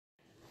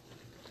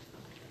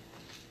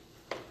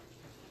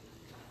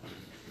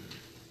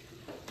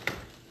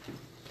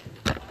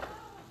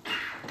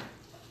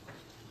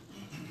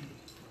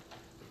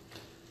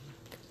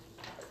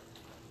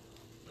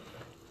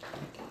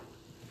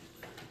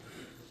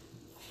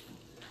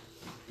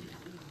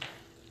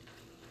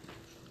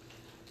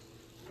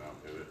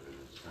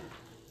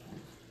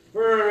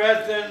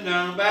in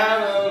the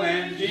battle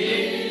in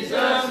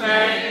Jesus'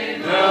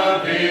 name,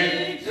 the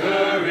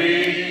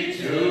victory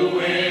to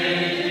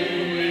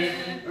win.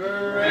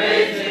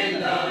 Raising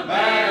the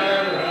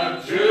banner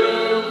of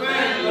truth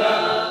and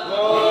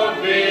love,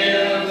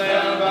 fulfill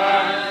the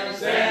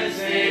vice and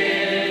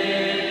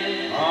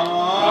sin.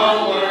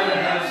 Onward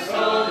as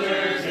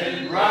soldiers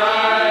in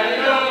right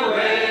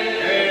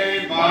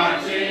array,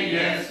 marching,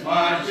 yes,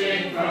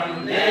 marching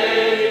from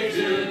day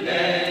to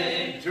day.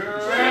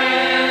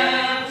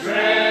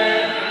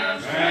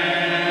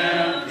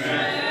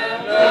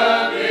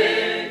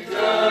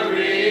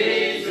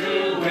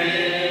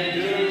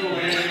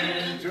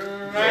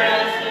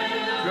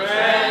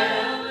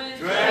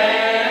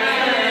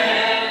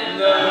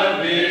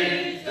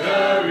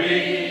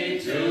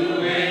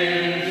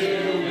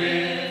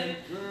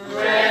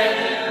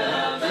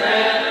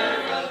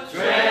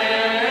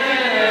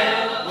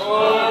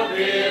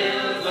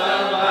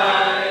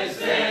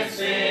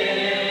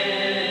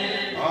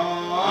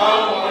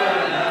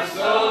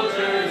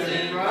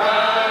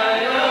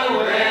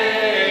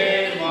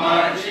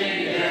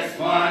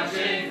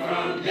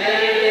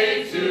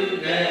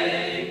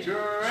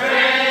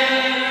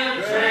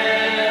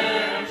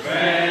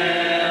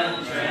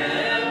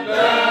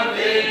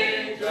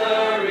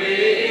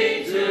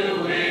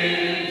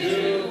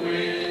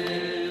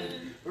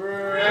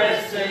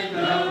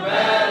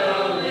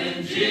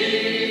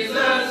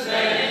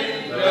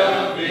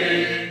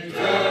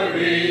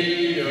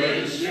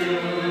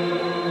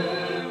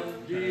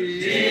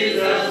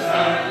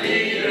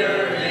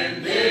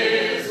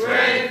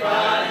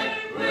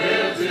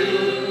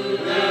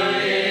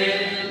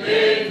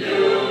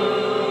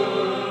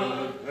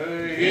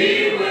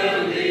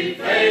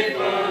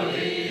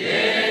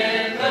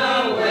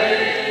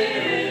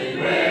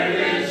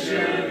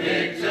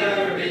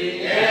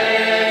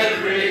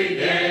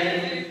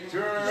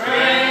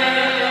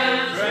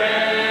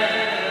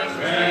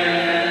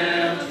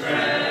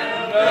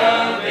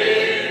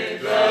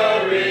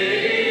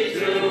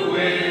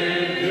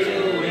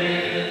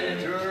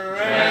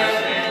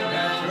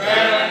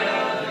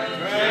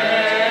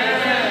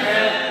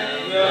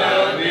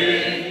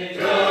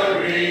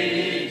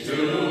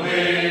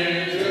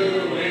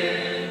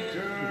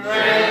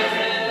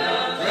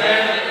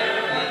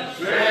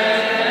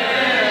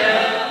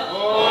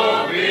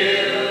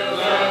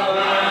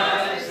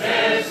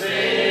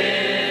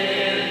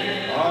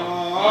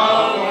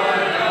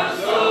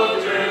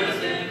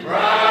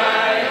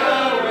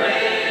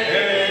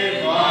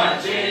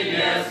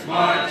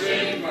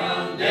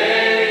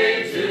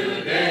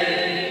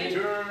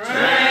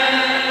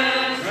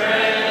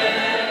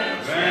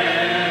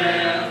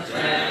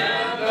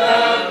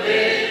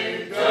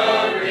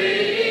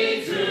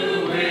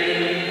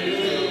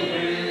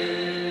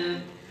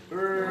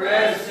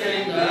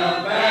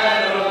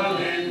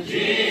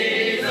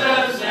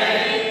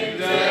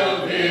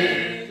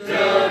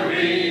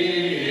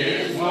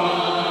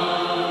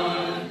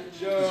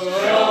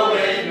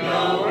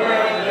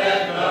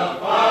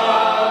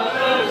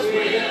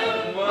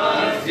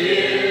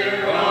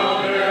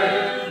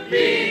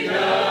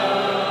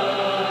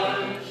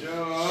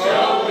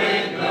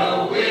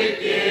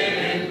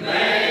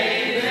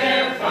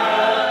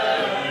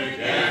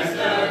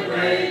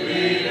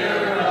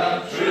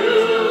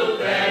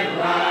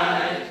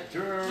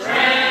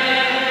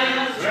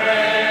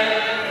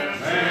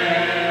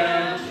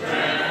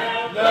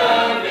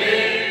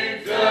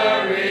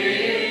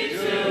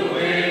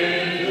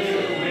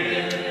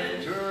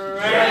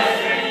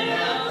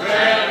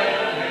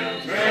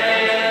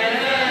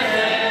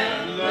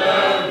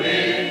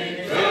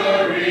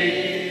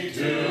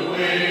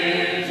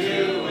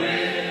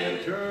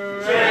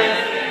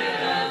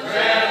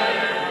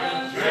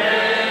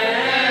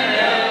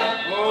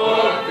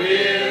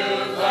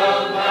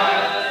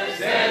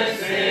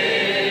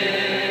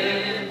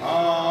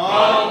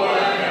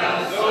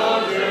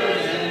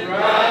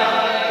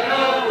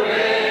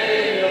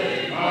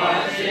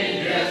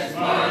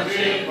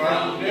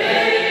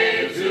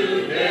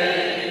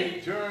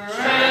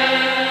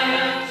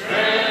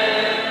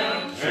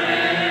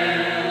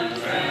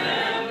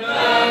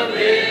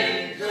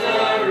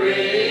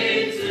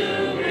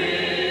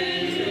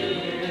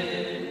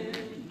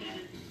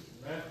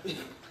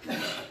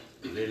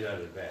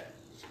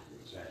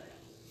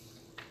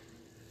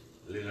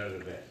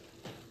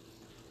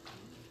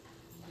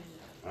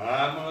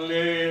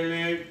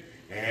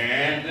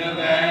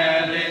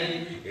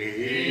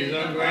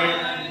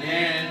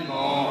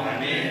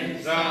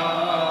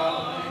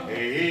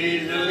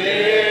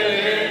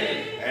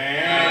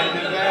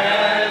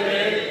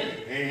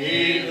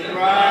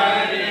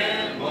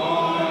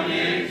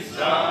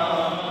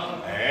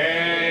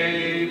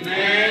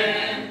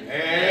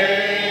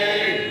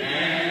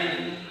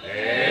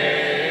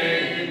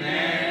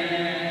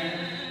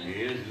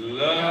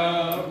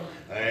 Love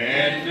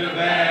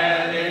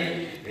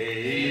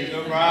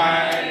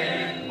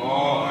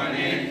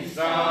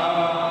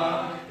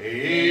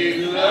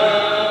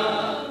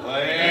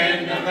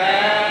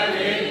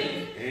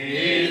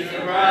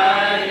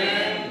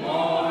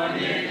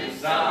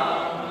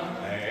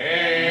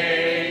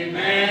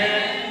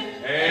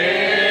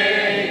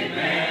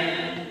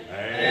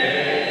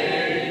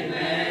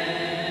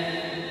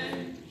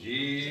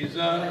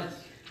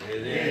Jesus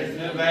is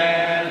in the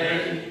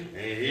valley,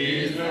 and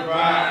he's the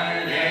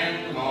bright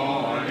and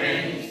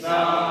morning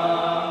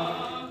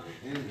star.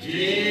 And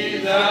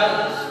Jesus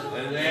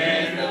is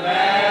in the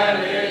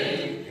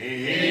valley,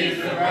 and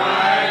he's the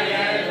bright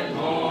and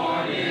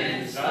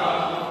morning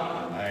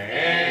star.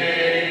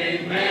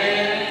 Amen,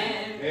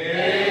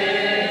 amen,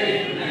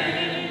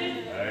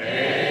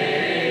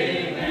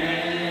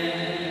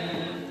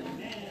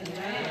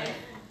 amen.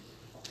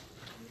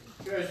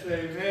 Church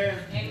say amen.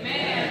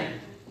 Amen.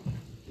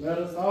 Let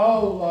us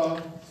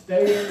all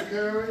stay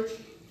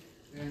encouraged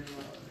and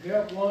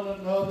help one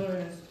another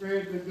and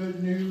spread the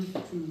good news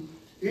to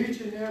each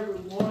and every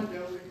one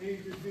that we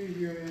need to be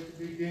here at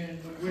the beginning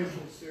of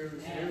worship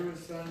service every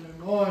Sunday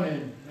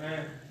morning.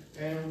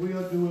 And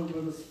we'll do it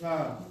with a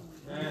smile.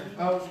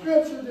 Our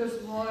scripture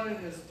this morning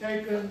is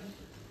taken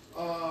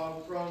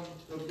from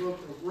the book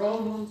of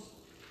Romans,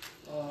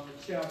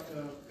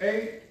 chapter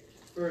 8,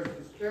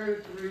 verses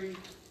 33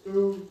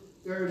 through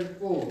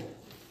 34.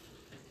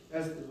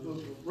 That's the book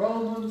of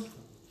Romans,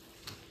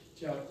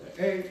 chapter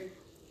 8,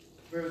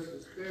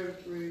 verses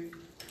 33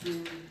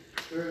 through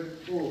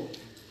 34.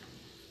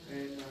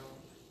 And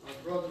our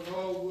brother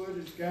Norwood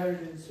has got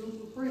it in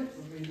super print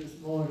for me this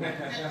morning.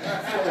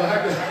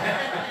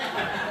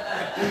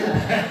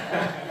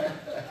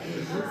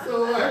 So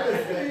I can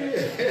see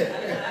it.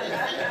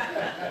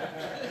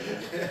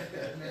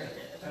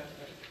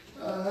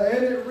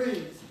 And it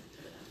reads,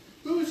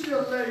 who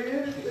shall lay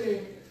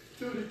anything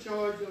to the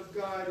charge of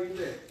God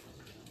elect?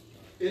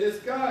 It is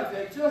God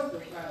that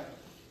justifies.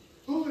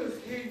 Who is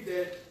he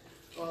that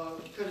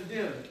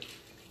condemneth?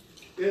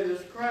 It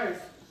is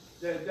Christ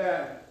that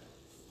died.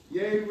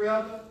 Yea,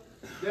 rather,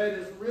 that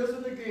is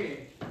risen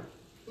again,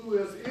 who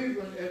is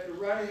even at the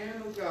right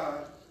hand of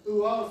God,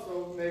 who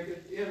also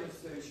maketh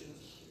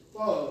intercessions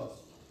for us.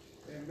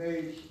 And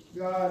may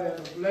God add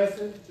a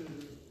blessing to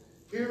the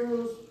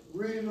hearers,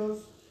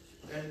 readers,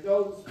 and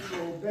those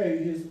who obey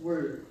his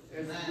word.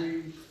 As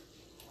we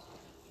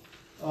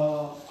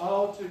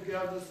all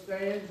together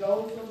stand,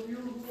 those of you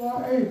who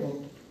are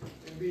able,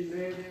 and be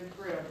led in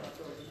prayer by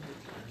Brother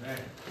Mitchell. Amen.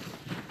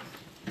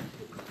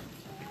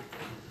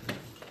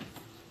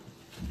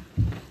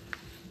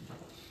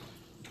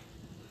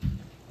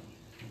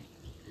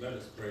 Let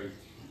us pray.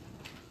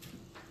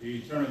 The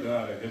eternal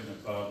God, our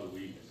Heavenly Father,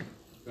 we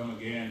come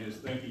again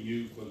just thanking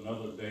you for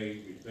another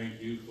day. We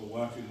thank you for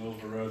watching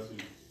over us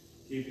and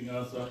keeping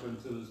us up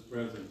until this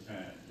present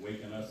time,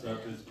 waking us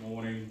up this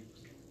morning,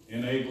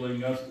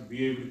 enabling us to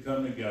be able to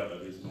come together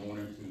this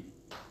morning to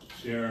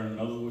share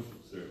another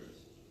worship service.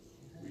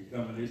 We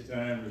come at this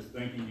time just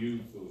thanking you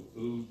for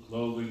food,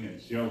 clothing,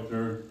 and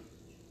shelter,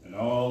 and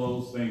all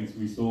those things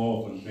we so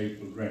often take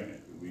for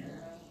granted. We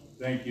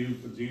thank you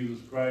for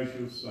Jesus Christ,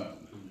 your Son,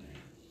 who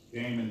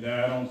came and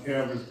died on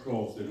Calvary's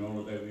cross in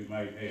order that we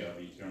might have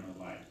eternal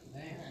life.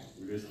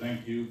 We just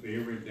thank you for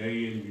every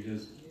day, and we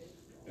just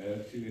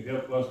ask you to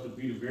help us to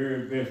be the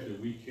very best that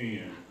we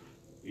can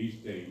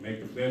each day.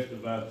 Make the best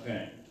of our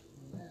time.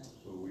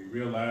 For we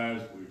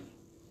realize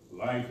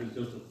life is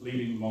just a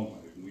fleeting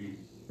moment, and we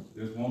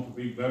just want to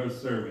be better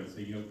servants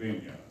in your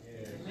vineyard.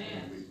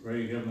 And we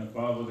pray, Heavenly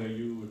Father, that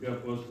you would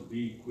help us to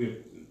be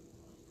equipped and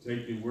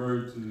take your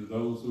word to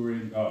those who are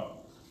in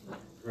darkness.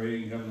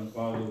 Praying, Heavenly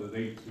Father, that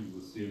they too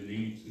will still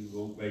need to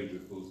obey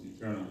before it's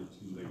eternally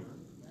too late.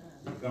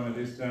 We come at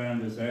this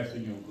time just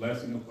asking your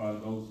blessing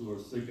upon those who are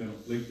sick and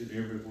afflicted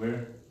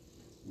everywhere.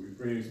 We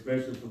pray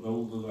especially for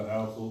those of the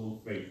household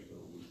of faith. So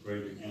we pray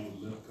that you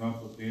would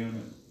comfort them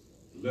and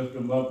lift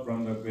them up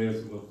from their beds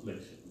of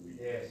affliction. We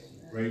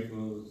pray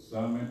for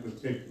some in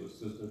particular,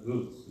 Sister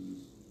Hooks,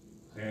 who's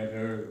had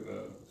her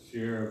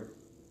share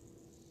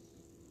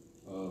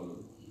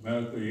of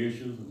medical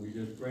issues, and we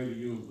just pray that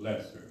you would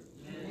bless her.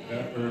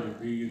 Help her to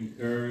be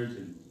encouraged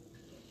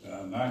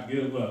and not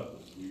give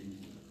up. We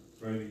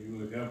pray that you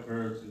would help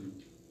her to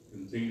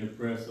continue to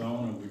press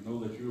on, and we know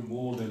that you're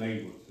more than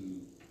able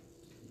to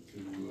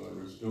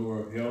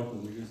restore her health,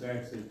 and we just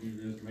ask that you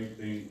just make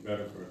things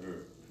better for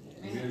her.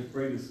 And we just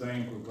pray the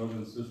same for Brother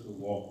and Sister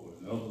Walker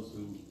and others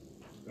who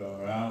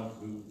are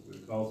out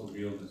because of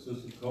illness.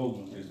 Sister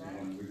Coleman this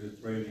morning, we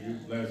just pray that you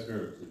bless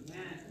her to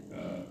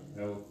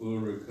have a full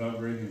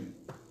recovery, and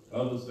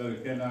others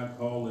that cannot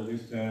call at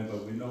this time,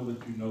 but we know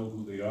that you know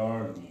who they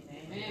are, and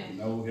we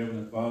know,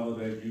 Heavenly Father,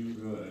 that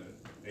you are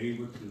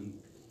able to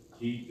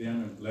keep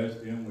them and bless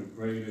them. We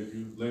pray that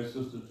you bless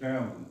Sister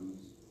Townsend,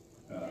 who's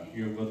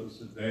here with us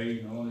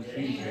today, knowing that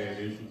she's had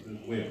issues as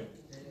well.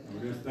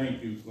 And we just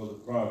thank you for the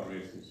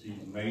progress that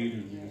she's made,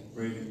 and we just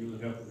pray that you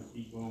would help her to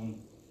keep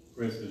on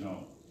pressing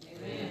on.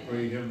 We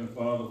pray, Heavenly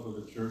Father, for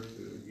the church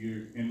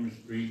here at Henry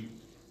Street.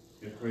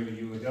 I pray that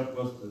you would help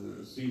us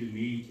to see the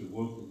need to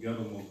work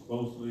together more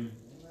closely.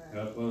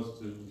 Help us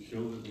to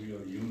show that we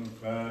are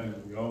unified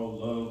and we all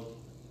love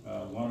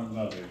one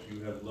another as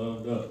you have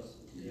loved us.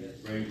 We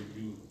just pray that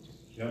you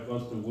help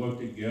us to work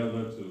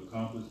together to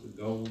accomplish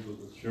the goals of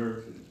the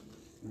church. And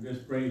we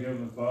just pray,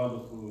 Heavenly Father,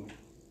 for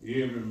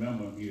every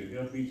member here.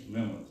 Help each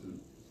member to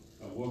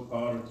work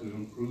harder to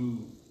improve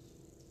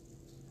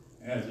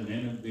as an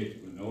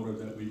individual in order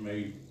that we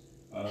may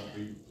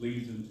be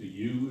pleasing to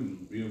you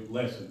and be a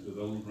blessing to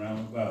those round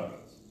about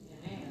us.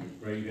 We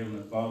pray,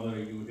 Heavenly Father,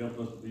 that you would help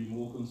us to be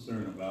more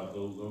concerned about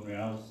those on the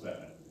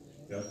outside.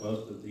 Help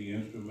us to be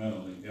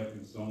instrumental in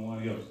helping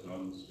someone else to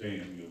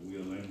understand your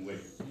will and way.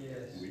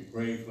 Yes. We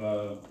pray for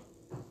our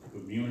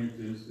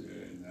communities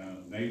and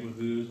our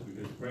neighborhoods. We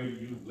just pray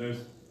that you bless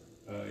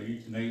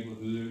each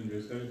neighborhood and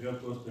just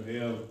help us to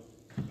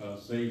have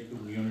safe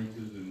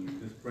communities. And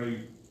we just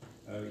pray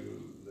that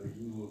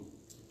you will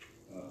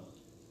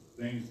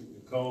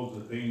cause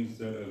the things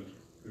that are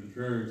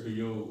contrary to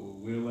your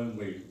will and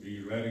way to be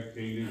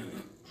eradicated.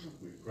 And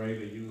we pray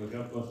that you will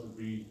help us to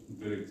be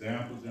good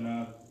examples in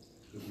our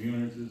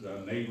communities,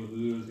 our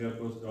neighborhoods.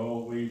 Help us to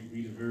always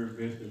be the very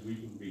best that we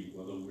can be,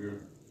 whether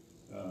we're,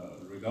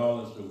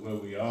 regardless of where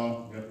we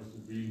are. Help us to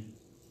be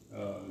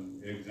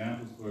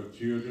examples for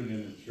children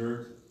in the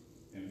church,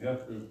 and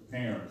help the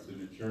parents in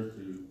the church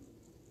to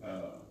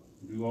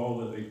do all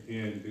that they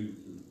can do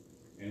to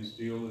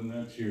instill in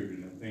their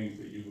children the things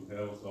that you will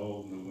have us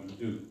all know and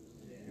do.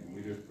 And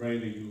we just pray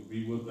that you will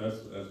be with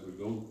us as we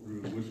go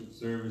through the worship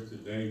service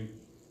today.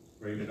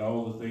 Pray that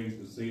all the things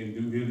to say and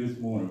do here this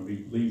morning be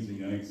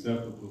pleasing and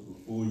acceptable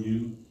before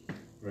you.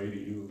 Pray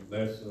that you will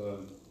bless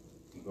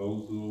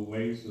those who are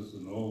away, Sister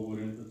Norwood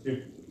in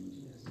particular.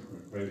 We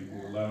pray that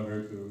you allow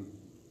her to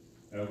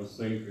have a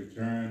safe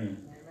return, and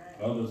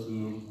others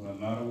who are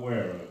not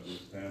aware of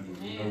this time, but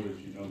we know that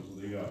you know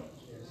who they are.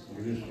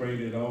 We just pray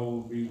that all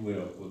will be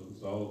well with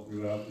us all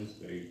throughout this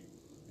day.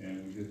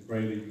 And we just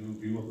pray that you will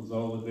be with us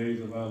all the days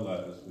of our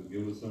lives.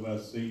 Forgive us of our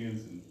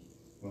sins, and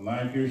when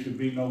life here should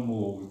be no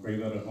more, we pray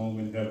that a home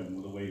in heaven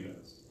will await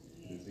us.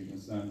 It's in your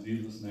Son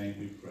Jesus' name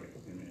we pray.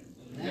 Amen.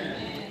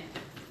 Amen.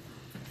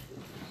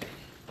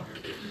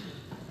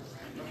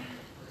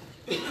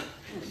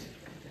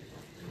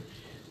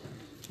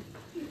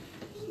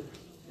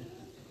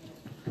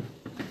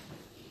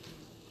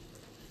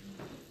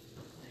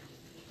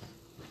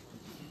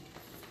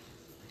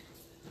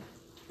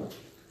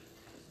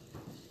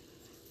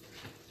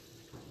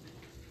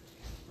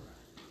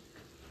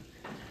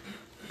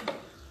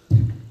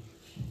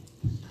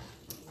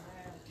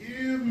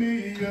 Give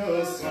me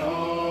a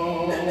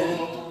song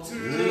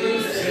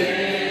to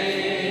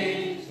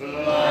sing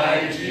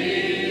like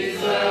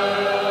Jesus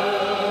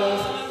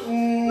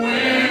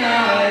when I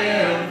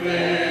am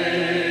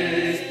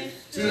face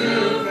to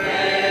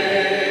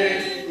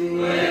face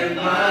with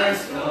my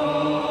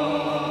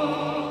storms.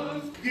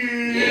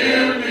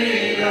 Give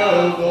me a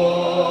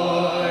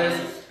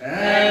voice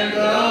and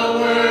the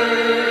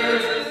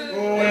words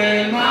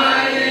when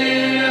my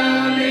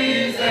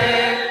enemies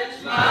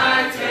at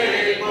my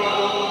table.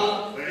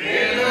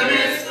 In the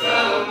midst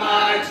of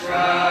my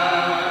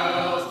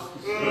trials,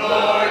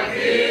 Lord,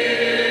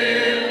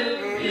 give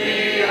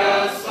me a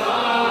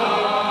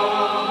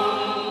song.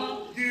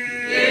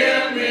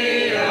 Give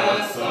me a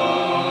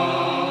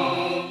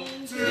song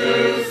to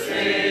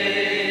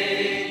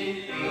sing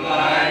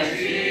like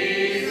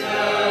Jesus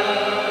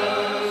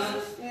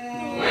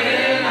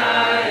when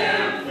I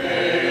am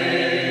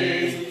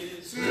face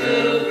to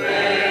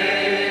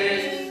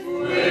face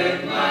with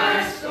my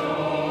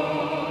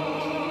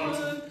storms.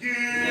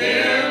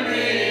 Give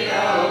me a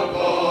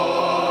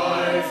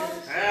voice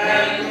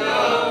and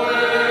the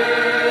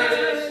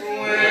words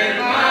when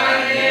my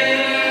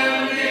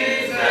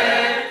enemies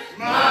at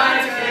my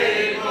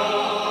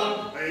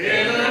table.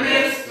 In the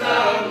midst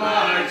of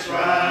my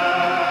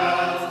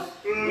trials,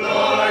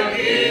 Lord,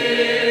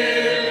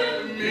 give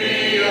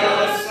me a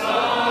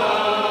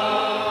song.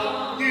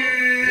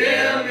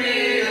 Give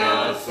me a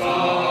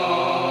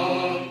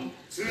song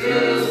to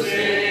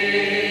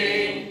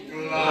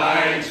sing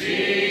like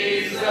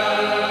Jesus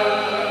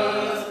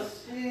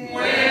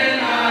when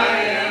I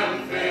am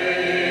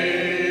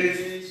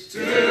face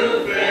to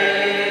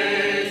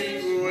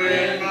face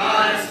with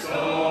my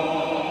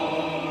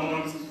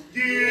storms.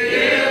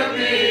 Give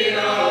me a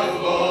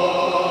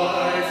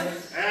voice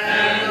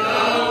and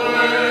the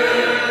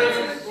words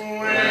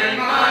when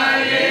my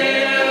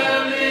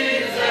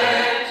enemies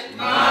at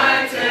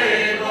my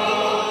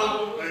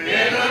table.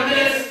 In the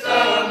midst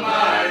of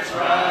my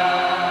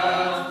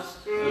trials,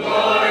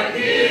 Lord,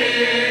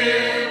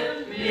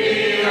 give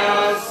me a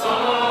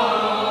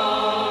song.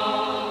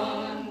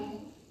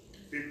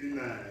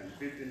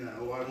 59.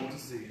 Oh, I want to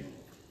see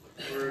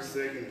first,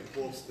 second, and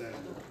fourth stanza.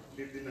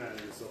 59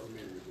 in the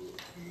supplementary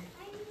book.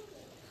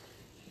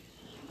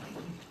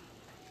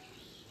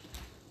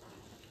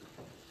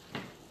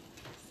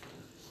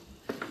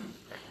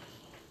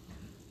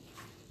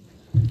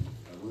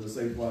 I will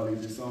say before I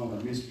leave this song,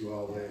 I missed you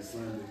all last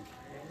Sunday.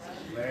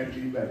 Glad to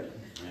be back.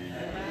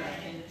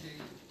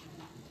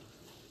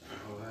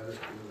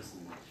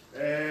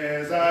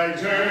 As I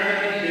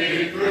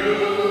journey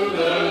through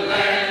the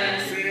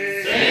land,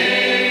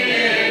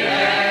 singing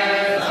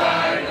as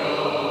I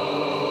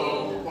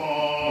go,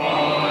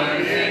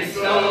 pointing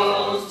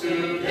souls to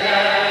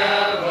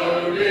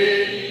Calvary,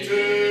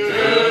 to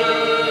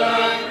the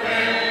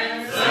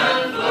crimson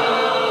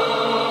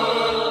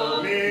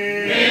flow.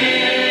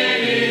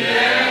 Many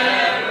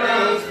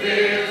arrows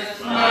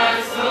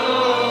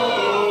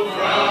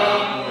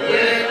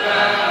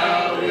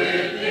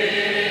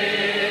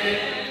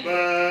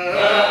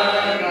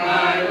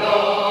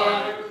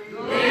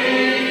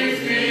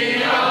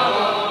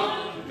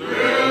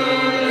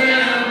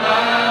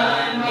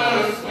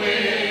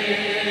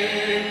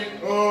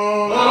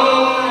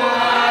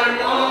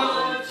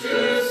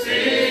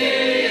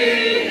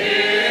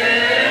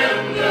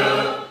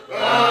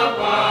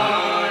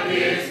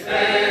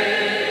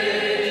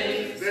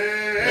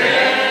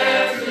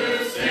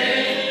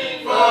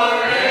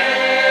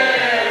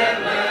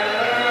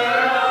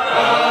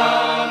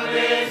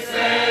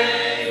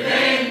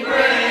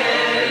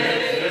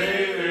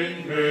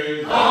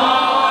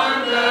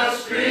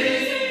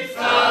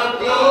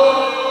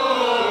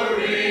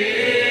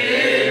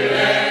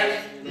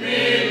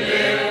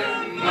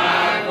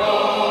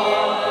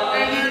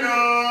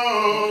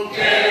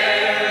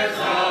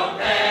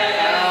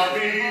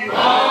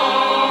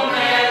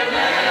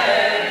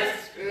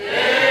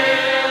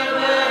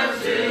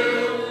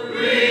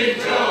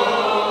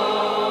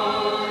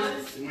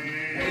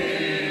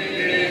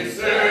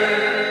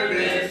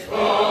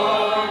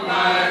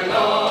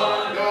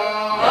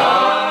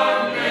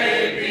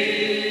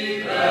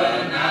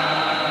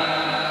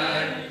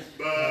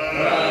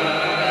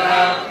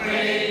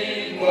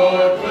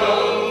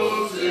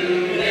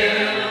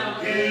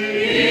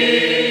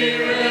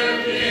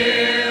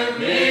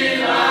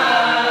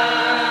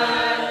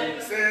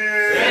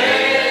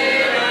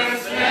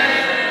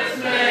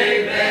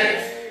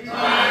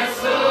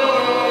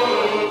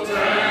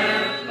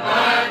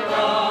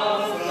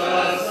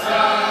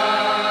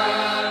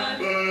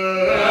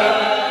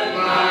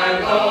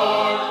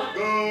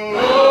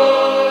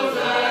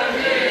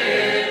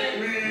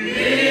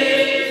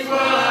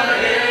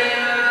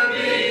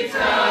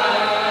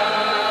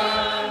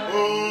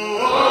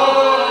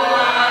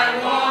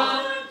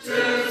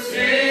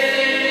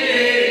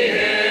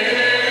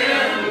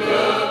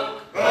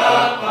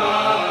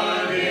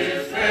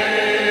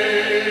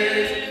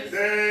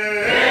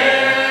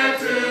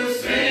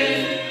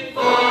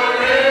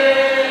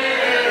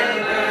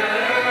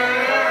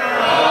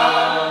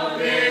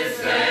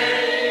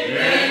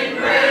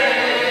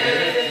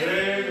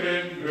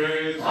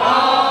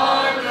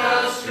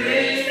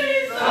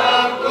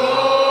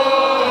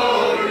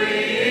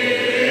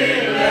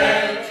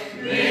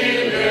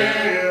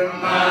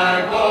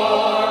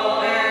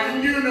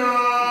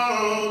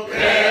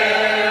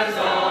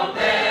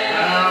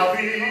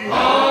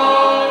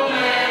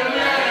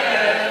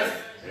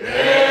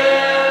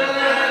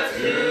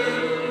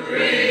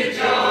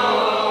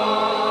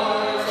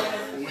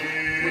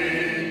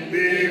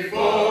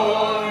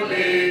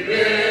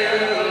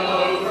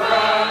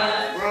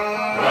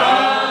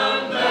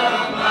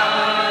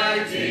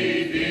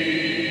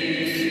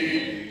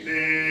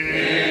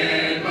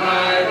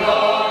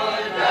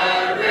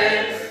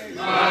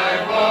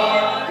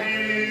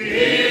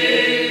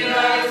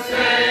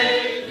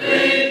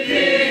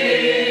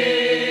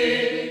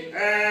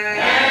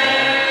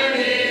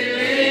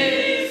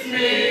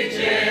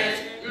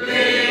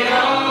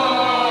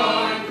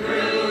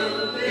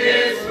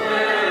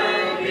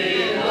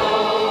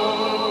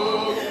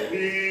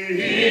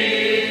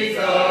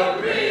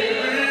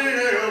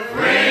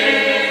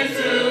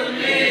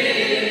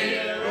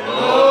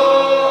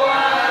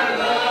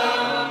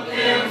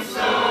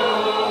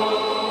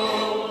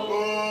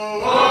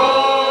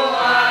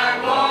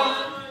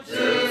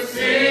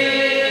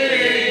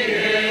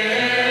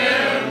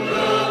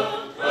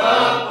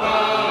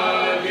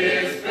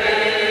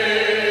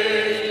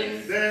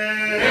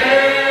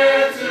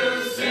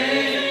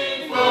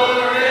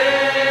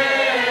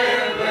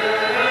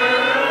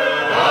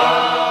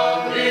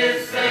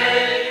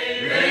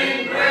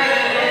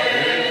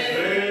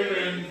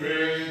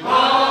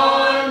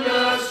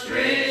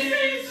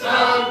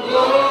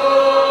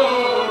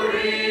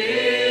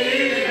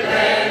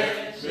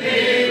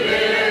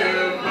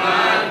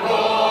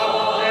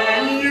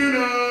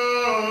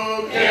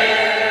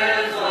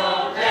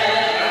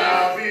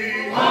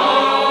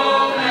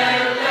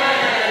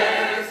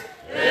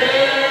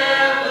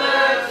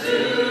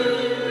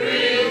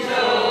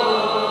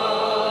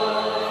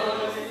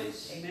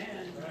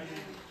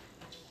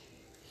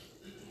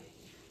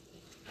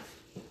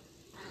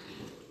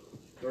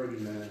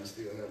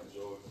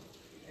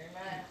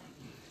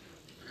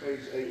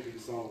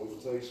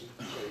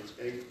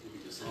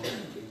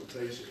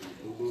Canonization in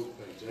the Blue Book,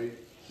 page 8.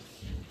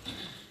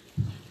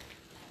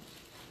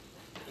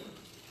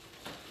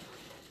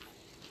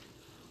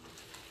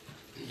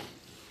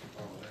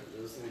 All right,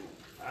 let's sing.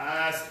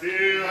 I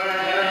still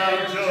have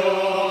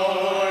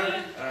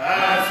joy. I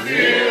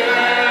still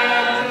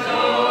have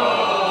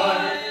joy.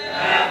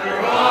 After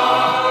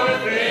all the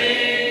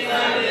things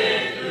I've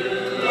been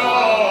through,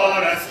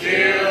 Lord, I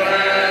still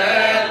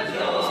have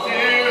joy.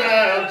 Still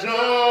have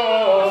joy.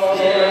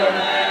 Still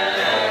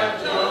have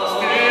joy.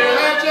 Still have joy. Still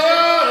have joy.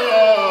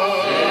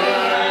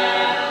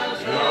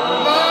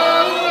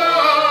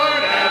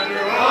 Lord, after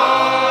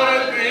all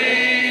the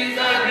things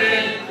I've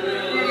been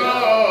through,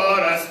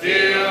 Lord, I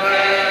still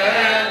have.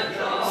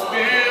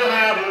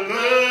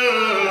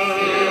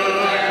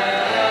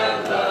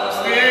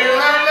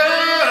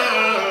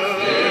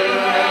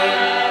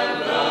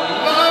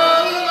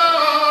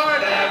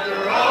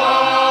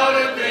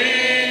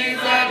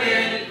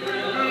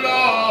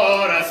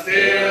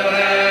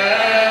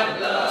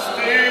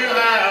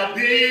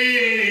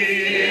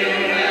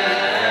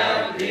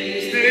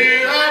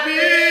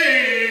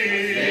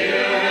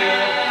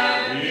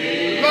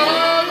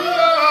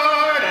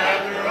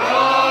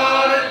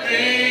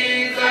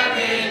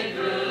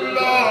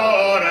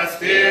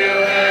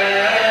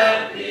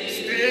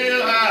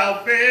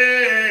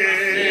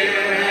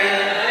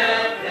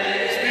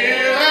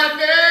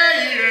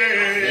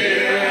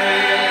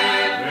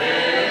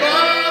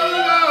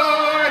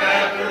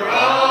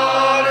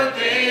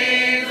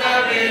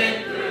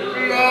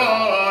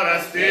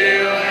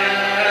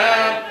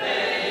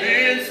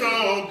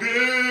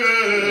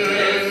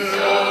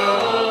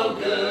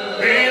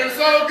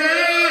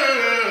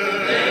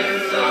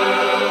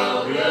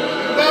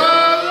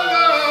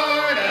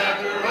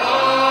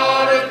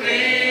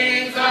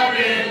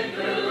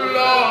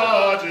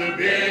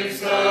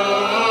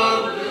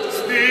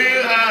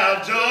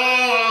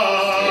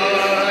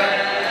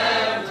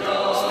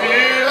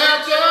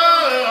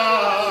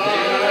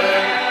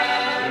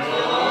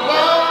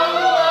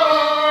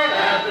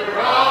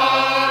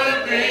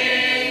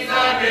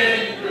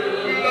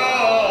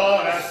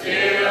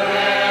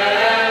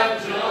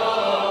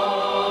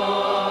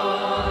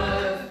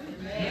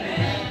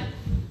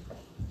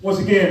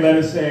 Again, let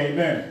us say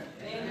amen.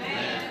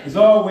 Amen. As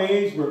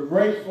always, we're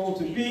grateful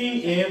to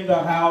be in the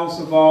house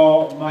of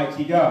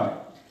Almighty God.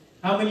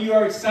 How many of you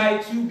are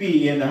excited to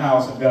be in the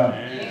house of God?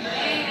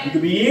 Amen. You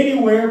could be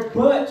anywhere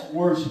but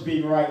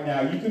worshiping right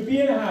now. You could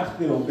be in a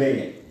hospital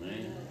bed.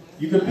 Amen.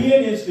 You could be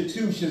in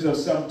institutions of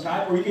some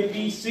type, or you could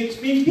be 6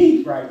 feet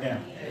deep right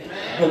now.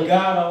 Amen. But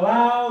God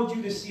allowed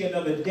you to see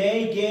another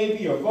day, gave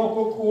you a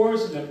vocal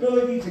cords and the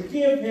ability to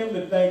give him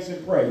the thanks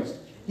and praise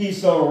he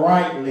so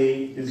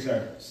rightly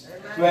deserves.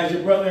 So as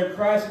your brother in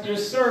Christ and your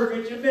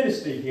servant, your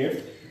minister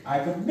here, I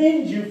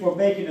commend you for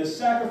making the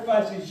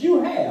sacrifices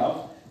you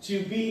have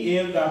to be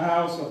in the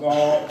house of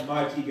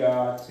Almighty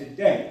God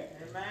today.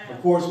 Amen.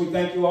 Of course, we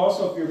thank you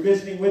also if you're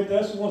visiting with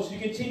us. We want you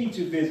to continue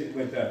to visit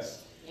with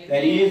us. Amen.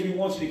 That is, we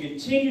want you to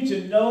continue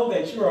to know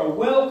that you are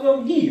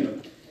welcome here.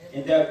 Amen.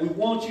 And that we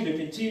want you to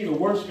continue to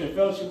worship and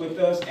fellowship with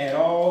us at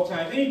all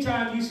times.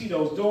 Anytime you see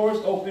those doors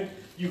open,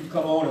 you can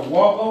come on and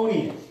walk on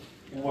in.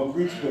 And we'll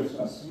greet you with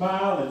a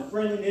smile and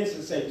friendliness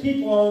and say,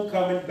 keep on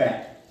coming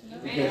back.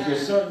 Because you're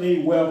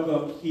certainly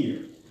welcome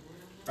here.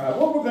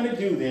 What we're going to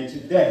do then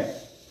today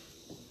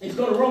is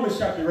go to Romans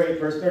chapter 8,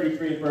 verse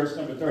 33 and verse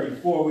number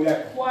 34. We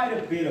got quite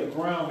a bit of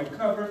ground to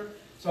cover.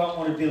 So I don't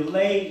want to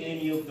delay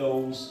any of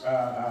those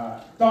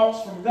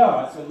thoughts from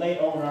God to lay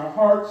on our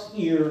hearts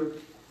here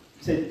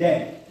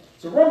today.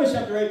 So Romans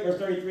chapter 8, verse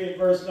 33 and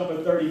verse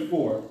number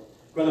 34.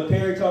 Brother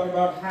Perry talking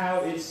about how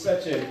it's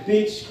such a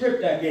big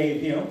script I gave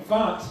him,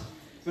 font,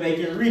 so they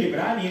can read it, but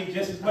I need it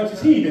just as much as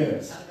he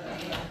does.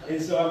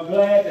 And so I'm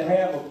glad to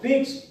have a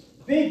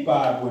big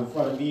Bible in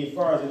front of me as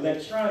far as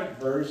electronic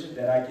version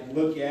that I can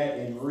look at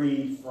and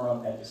read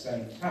from at the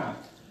same time.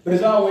 But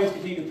as always,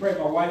 continue to pray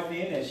my wife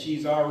in as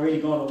she's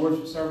already going to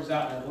worship service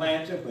out in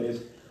Atlanta, but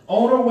is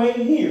on her way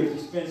here to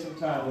spend some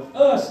time with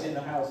us in the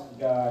house of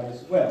God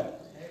as well.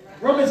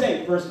 Romans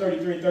 8, verse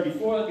 33 and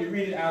 34. Let me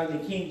read it out of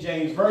the King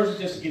James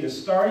Version just to get us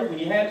started. When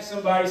you have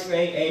somebody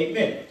say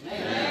amen.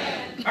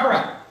 Amen. All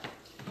right.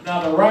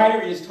 Now the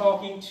writer is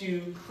talking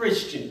to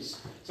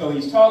Christians. So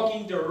he's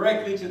talking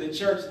directly to the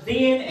church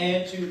then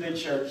and to the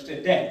church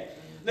today.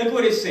 Look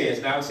what it says.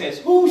 Now it says,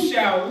 who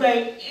shall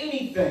lay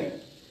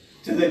anything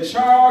to the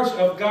charge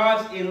of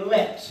God's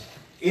elect?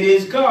 It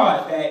is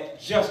God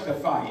that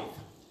justifieth.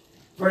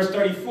 Verse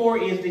 34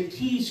 is the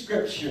key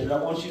scripture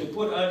that I want you to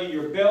put under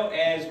your belt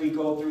as we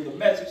go through the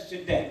message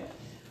today.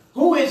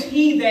 Who is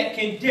he that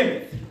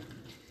condemneth?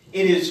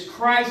 It is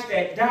Christ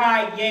that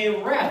died,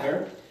 yea,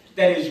 rather,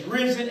 that is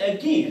risen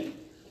again,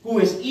 who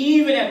is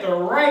even at the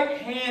right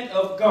hand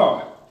of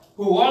God,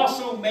 who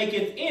also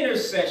maketh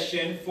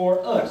intercession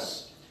for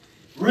us.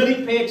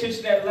 Really pay attention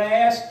to that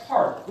last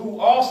part, who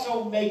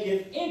also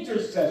maketh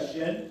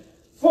intercession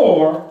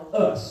for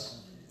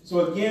us.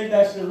 So again,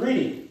 that's the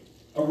reading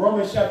of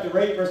Romans chapter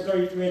 8, verse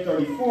 33 and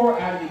 34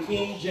 out of the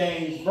King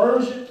James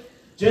Version.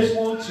 Just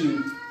want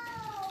to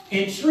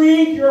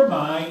Intrigue your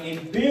mind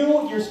and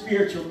build your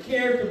spiritual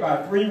character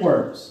by 3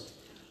 words.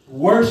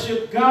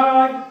 Worship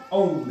God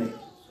only.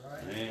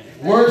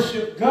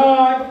 Worship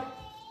God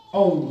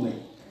only.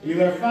 You're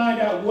going to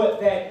find out what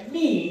that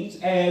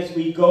means as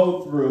we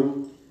go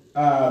through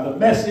the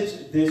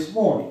message this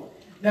morning.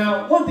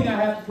 Now, one thing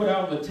I have to put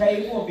out on the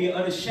table and be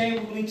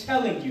unashamedly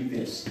telling you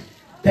this.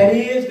 That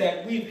is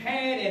that we've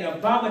had an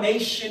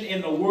abomination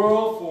in the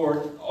world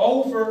for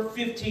over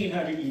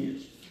 1,500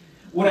 years.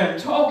 What I'm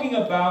talking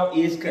about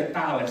is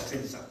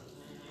Catholicism.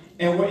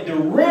 And where the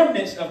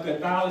remnants of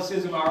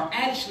Catholicism are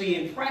actually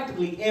in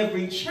practically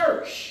every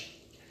church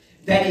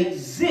that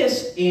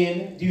exists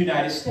in the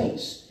United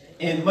States,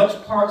 in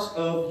much parts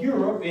of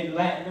Europe and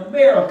Latin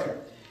America.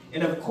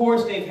 And of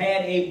course, they've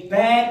had a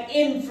bad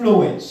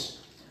influence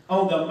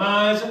on the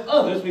minds of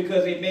others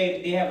because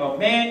they have a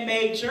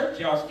man-made church.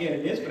 Y'all scared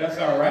of this, but that's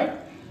all right.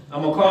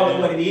 I'm going to call it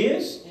what it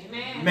is.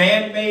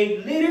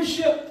 Man-made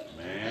leadership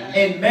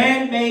and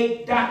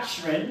man-made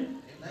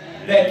doctrine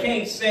that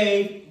can't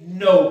save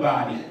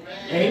nobody.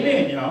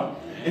 Amen, y'all.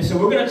 And so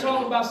we're going to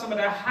talk about some of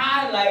the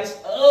highlights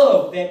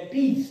of that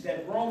beast,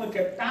 that Roman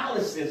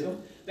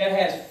Catholicism that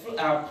has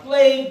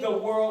plagued the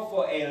world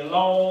for a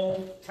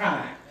long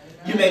time.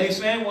 You may be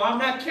saying, well, I'm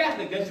not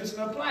Catholic. That doesn't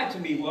apply to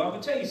me. Well, I'm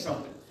going to tell you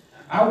something.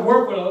 I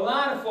work with a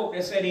lot of folk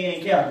that say they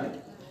ain't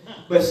Catholic.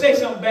 But say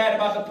something bad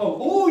about the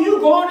Pope. Ooh, you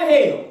going to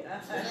hell.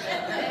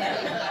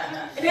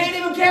 They ain't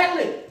even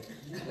Catholic.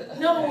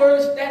 In other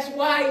words, that's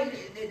why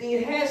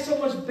it has so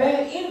much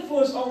bad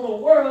influence on the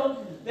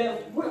world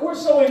that we're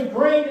so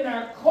ingrained in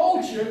our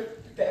culture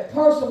that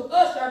parts of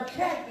us are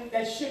Catholic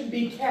that shouldn't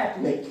be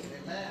Catholic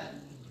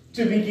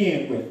to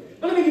begin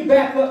with. But let me get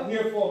back up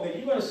here for a minute.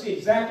 You're going to see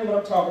exactly what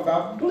I'm talking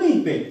about.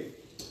 Believe me.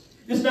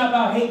 It's not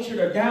about hatred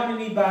or down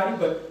anybody,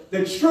 but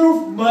the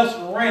truth must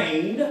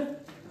reign,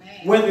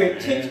 whether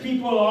it ticks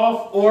people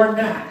off or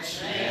not.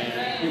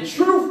 The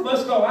truth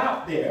must go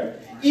out there,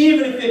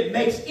 even if it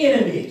makes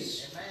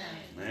enemies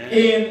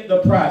in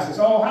the process.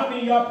 Oh, how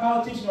many of y'all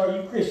politicians are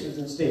you Christians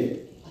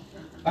instead?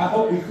 I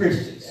hope we're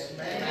Christians.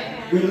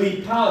 We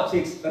leave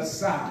politics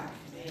aside.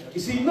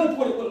 You see, look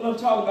what I'm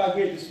talking about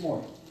here this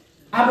morning.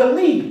 I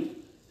believe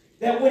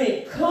that when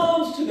it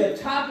comes to the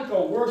topic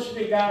of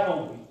worshiping God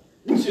only,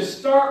 we should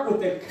start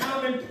with the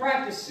common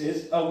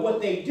practices of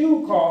what they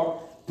do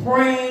call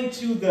praying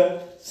to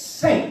the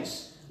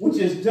saints, which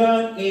is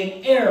done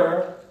in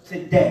error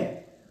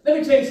today. Let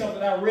me tell you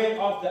something I read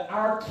off the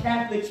Our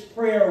Catholic's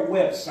Prayer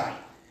website.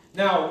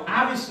 Now,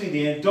 obviously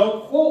then,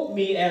 don't quote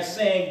me as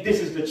saying this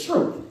is the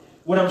truth.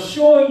 What I'm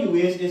showing you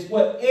is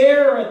what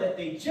error that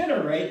they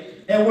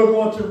generate, and we're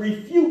going to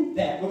refute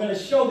that. We're going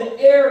to show the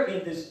error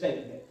in this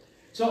statement.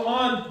 So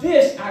on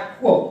this, I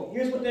quote,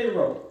 here's what they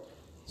wrote.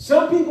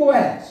 Some people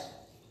ask,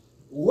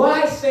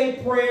 why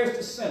say prayers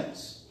to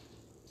saints?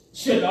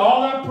 Shouldn't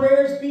all our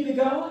prayers be to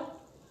God?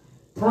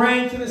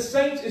 Praying to the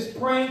saints is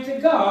praying to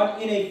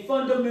God in a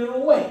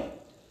fundamental way.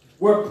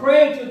 We're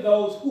praying to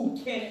those who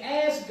can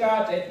ask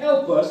God to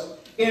help us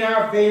in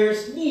our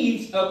various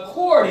needs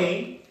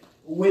according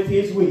with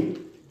his will.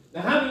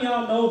 Now, how many of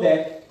y'all know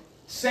that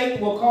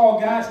Satan will call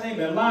God's name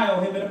and lie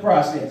on him in the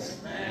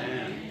process?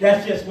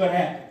 That's just what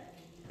happened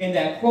in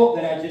that quote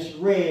that I just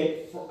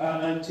read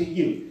unto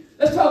you.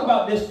 Let's talk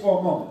about this for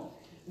a moment.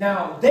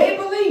 Now, they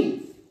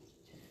believe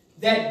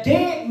that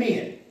dead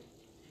men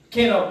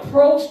can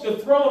approach the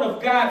throne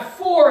of God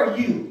for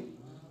you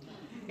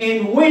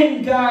and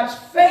win God's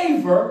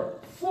favor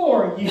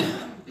for you.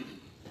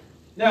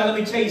 Now, let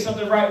me tell you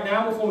something right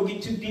now before we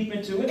get too deep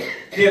into it.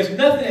 There's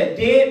nothing a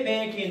dead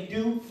man can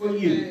do for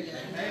you.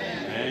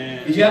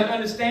 Amen. Did you have to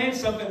understand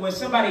something? When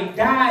somebody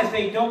dies,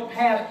 they don't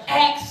have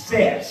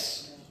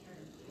access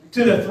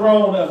to the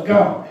throne of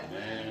God.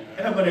 Amen.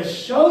 And I'm going to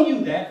show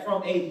you that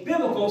from a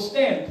biblical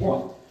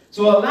standpoint.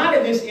 So a lot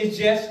of this is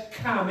just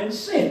common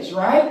sense,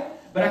 right?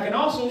 But I can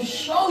also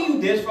show you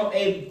this from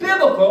a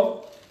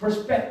biblical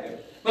perspective.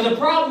 But the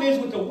problem is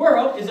with the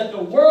world is that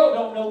the world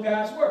don't know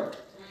God's word.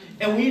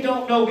 And when you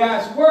don't know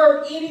God's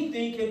word,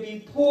 anything can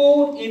be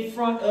pulled in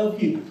front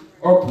of you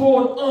or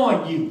pulled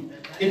on you.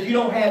 If you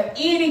don't have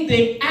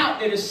anything out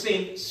there to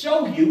say,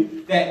 show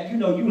you that you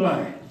know you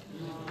lying.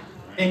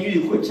 And you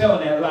need to quit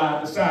telling that lie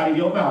out the side of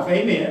your mouth.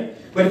 Amen.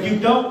 But if you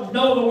don't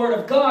know the word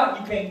of God,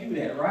 you can't do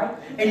that, right?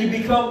 And you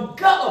become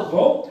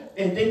gullible,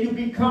 and then you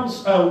become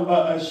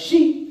a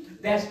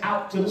sheep that's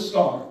out to the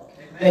slaughter.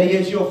 That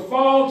is, you'll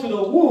fall to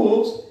the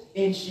wolves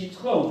in sheep's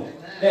clothing.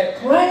 That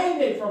claim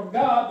they from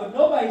God, but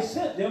nobody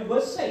sent them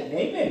but Satan.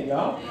 Amen,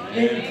 y'all. It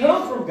didn't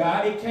come from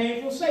God, it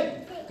came from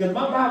Satan. Because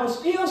my Bible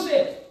still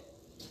says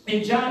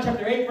in John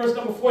chapter 8, verse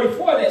number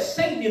 44, that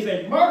Satan is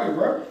a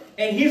murderer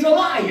and he's a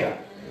liar.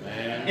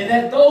 Amen. And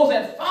that those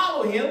that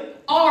follow him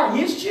are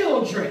his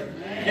children.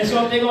 Amen. And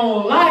so if they're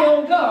going to lie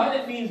on God,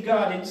 that means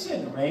God didn't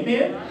send them.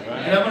 Amen. Right.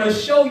 And I'm going to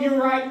show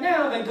you right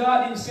now that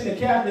God didn't send a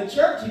Catholic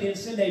church. He didn't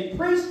send a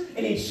priest.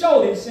 And he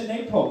sure didn't send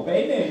a pope.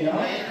 Amen, y'all.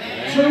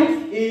 Amen.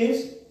 Truth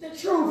is the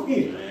truth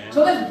here. Amen.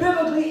 So let's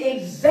biblically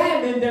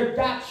examine their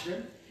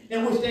doctrine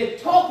in which they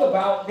talk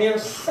about their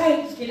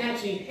saints can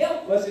actually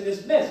help us in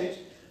this message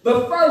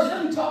But first,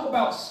 let me talk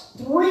about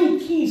 3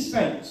 key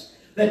saints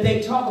that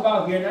they talk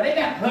about here. Now, they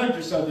got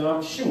hundreds of them,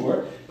 I'm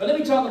sure, but let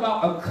me talk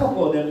about a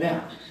couple of them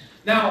now.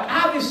 Now,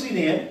 obviously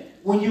then,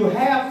 when you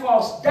have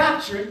false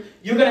doctrine,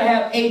 you're going to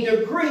have a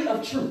degree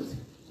of truth.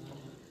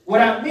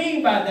 What I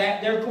mean by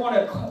that, they're going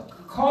to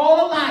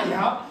call a lie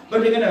out,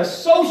 but they're going to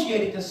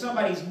associate it to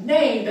somebody's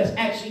name that's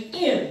actually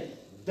in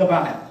the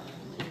Bible.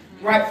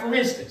 Right? For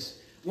instance,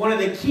 one of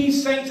the key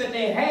saints that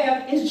they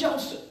have is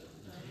Joseph.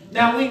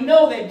 Now, we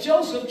know that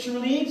Joseph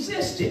truly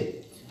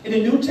existed. In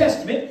the New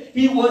Testament,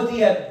 he was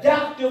the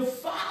adoptive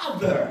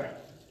father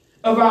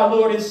of our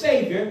Lord and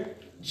Savior,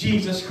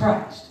 Jesus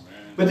Christ.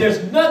 But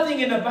there's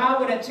nothing in the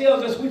Bible that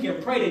tells us we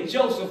can pray to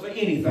Joseph for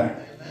anything.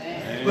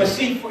 Amen. But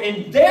see,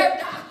 in their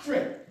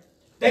doctrine,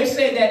 they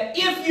say that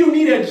if you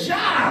need a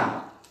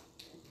job,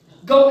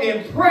 go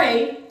and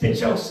pray to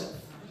Joseph.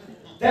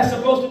 That's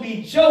supposed to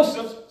be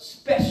Joseph's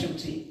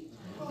specialty.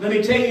 Let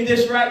me tell you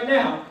this right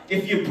now.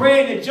 If you're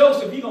praying to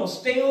Joseph, you're going to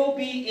still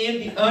be in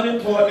the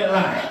unemployment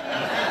line.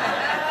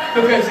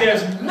 Because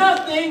there's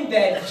nothing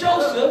that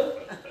Joseph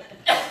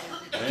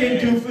can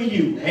do for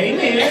you.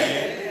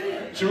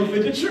 Amen. Truth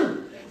is the truth.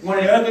 One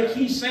of the other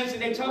key saints that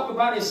they talk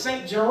about is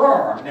Saint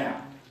Gerard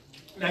now.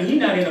 Now, he's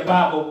not in the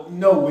Bible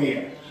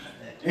nowhere.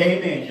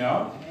 Amen,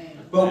 y'all.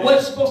 But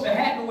what's supposed to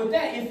happen with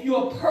that, if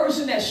you're a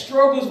person that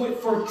struggles with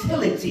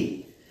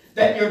fertility,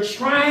 that you're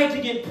trying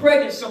to get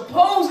pregnant,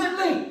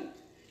 supposedly,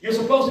 you're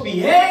supposed to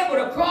be able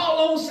to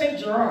call on St.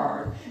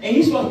 Gerard, and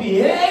he's supposed to be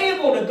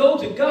able to go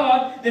to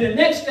God, then the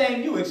next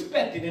thing you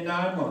expected in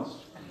 9 months.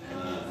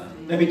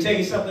 Let me tell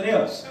you something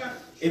else.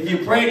 If you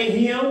pray to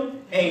him,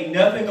 ain't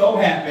nothing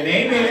gonna happen.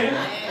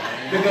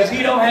 Amen. Because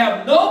he don't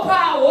have no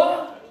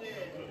power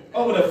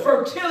over the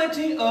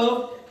fertility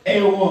of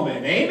a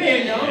woman.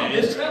 Amen, y'all. I'm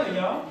just telling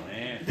y'all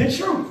the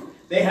truth.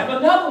 They have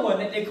another one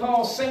that they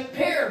call St.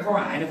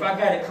 Peregrine, if I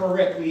got it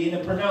correctly in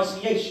the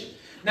pronunciation.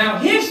 Now,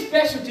 his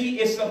specialty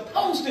is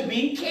supposed to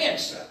be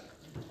cancer.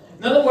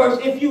 In other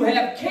words, if you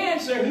have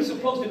cancer, he's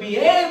supposed to be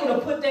able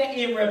to put that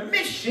in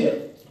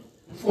remission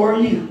for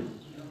you.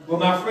 Well,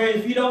 my friend,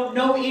 if you don't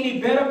know any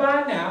better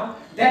by now,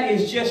 that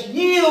is just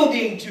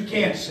yielding to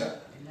cancer.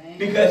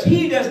 Because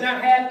he does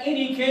not have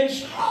any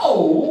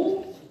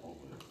control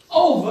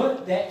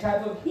over that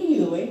type of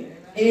healing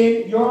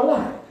in your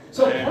life.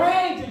 So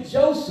praying to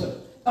Joseph,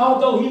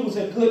 although he was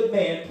a good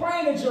man,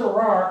 praying to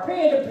Gerard,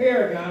 praying to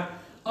Peregrine,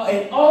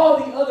 and all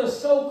the other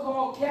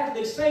so-called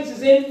Catholic saints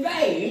is in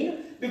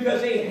vain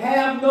because they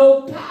have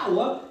no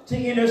power to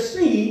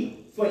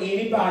intercede for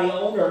anybody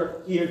on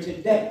earth here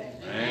today.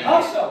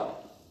 Also,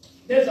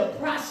 there's a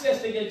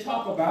process that they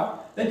talk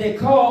about that they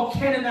call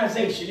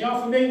canonization.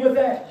 Y'all familiar with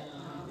that?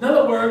 In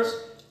other words,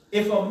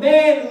 if a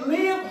man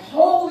lived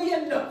holy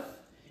enough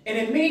and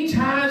in many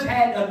times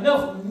had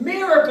enough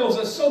miracles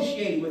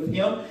associated with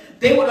him,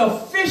 they would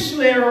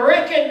officially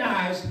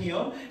recognize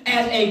him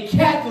as a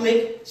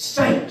Catholic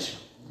saint.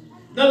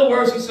 In other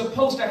words, he's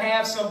supposed to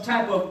have some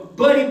type of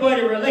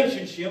buddy-buddy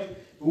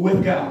relationship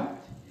with God.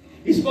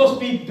 He's supposed to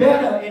be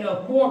better in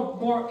a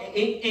more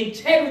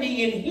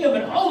integrity in him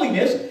and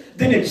holiness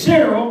than the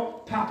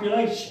general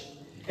population.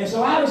 And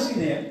so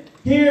obviously then,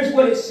 here's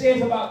what it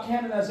says about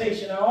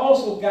canonization. I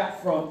also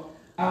got from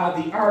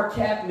the Our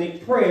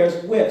Catholic Prayers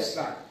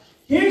website.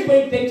 Here's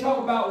what they talk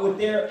about with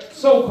their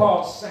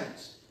so-called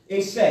saints.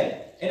 They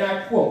say, and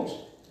I quote,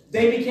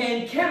 they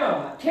became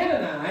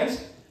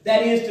canonized,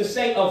 that is to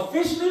say,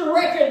 officially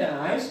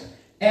recognized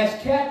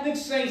as Catholic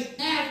saints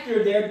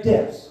after their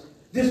deaths.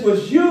 This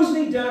was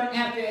usually done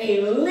after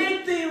a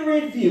lengthy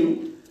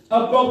review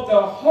of both the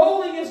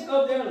holiness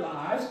of their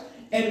lives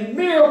and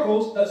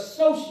miracles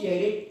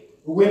associated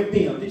with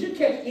them. Did you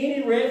catch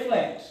any red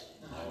flags?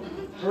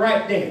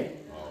 Right there.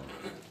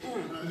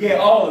 Yeah,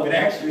 all of it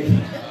actually.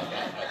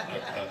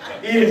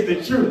 It is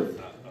the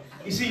truth.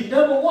 You see,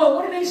 number one,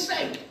 what do they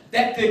say?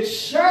 That the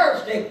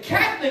church, the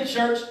Catholic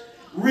Church,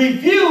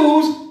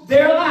 reviews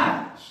their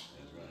lives.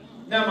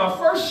 Now, my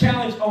first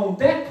challenge on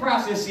that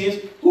process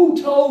is,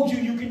 who told you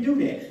you can do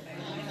that?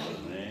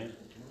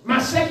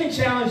 My second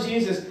challenge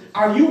is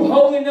are you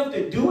holy enough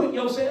to do it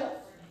yourself?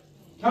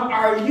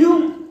 Are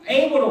you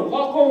able to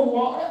walk on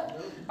water?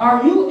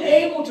 Are you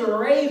able to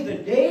raise the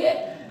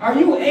dead? Are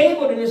you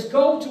able to just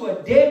go to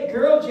a dead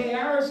girl,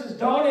 Jairus'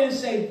 daughter, and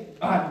say,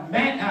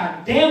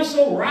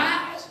 damsel,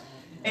 rise?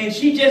 And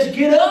she just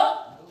get up?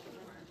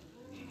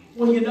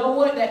 Well, you know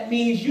what? That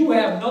means you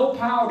have no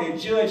power to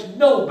judge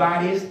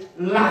nobody's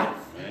life.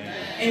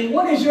 And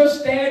what is your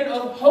standard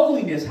of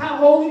holiness? How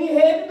holy do you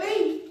have to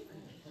be?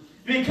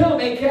 Become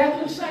a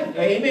Catholic saint.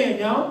 Amen,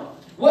 y'all.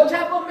 What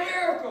type of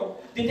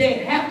miracle did they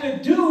have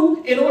to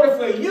do in order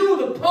for you,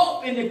 the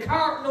Pope and the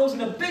cardinals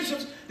and the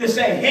bishops, to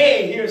say,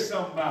 hey, here's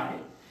somebody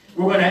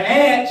we're going to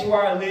add to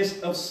our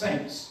list of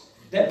saints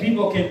that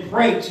people can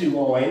pray to?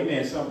 Oh,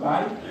 amen,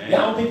 somebody. I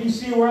don't think you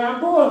see where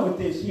I'm going with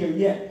this here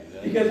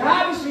yet. Because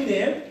obviously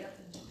then,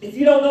 if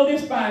you don't know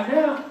this by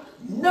now,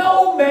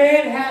 no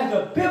man has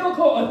the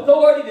biblical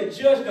authority to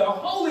judge the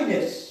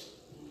holiness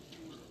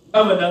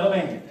of another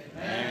man.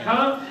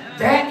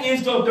 That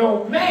is the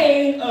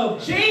domain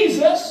of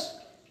Jesus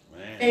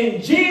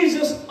and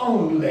Jesus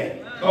only.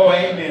 Oh,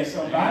 amen,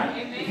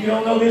 somebody. If you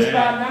don't know this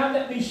by now,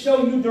 let me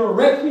show you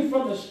directly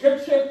from the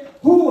scripture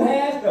who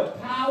has the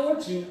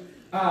power to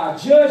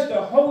judge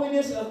the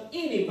holiness of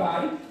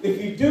anybody.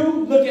 If you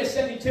do, look at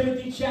 2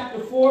 Timothy chapter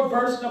 4,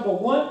 verse number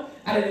 1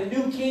 out of the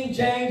New King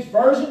James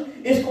Version.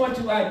 It's going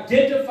to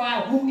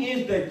identify who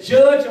is the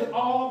judge of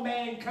all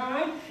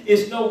mankind.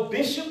 It's no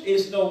bishop,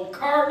 it's no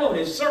cardinal,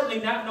 it's certainly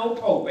not no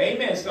pope.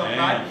 Amen,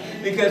 somebody.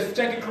 Because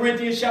 2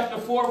 Corinthians chapter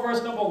 4,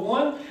 verse number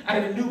 1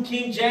 out of the New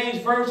King James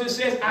Version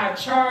says, I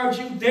charge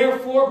you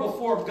therefore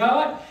before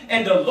God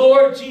and the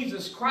Lord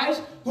Jesus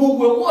Christ, who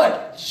will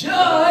what?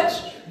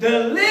 Judge the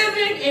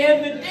living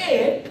and the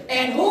dead,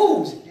 and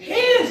whose?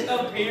 His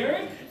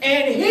appearing,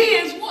 and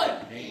his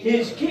what?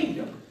 His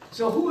kingdom.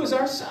 So who is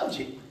our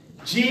subject?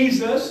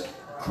 Jesus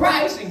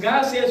Christ. And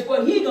God says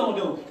what he gonna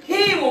do?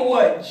 He will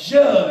what?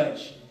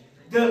 Judge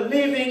the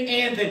living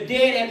and the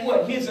dead at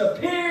what? His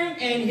appearing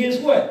and his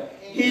what?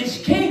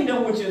 His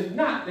kingdom, which is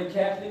not the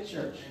Catholic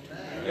Church.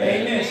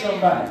 Amen,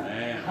 somebody.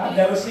 I've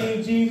never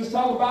seen Jesus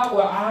talk about,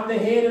 well, I'm the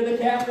head of the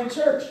Catholic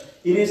Church.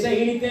 He didn't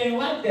say anything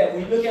like that.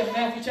 When you look at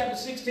Matthew chapter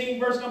 16,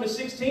 verse number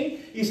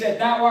 16, he said,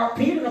 thou art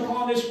Peter, and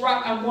upon this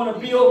rock I'm going to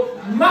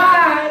build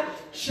my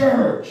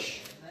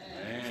church.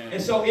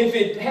 And so if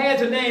it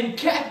has the name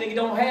Catholic, it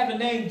don't have the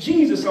name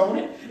Jesus on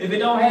it. If it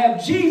don't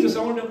have Jesus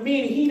on it, it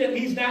means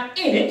he's not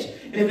in it.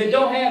 And if it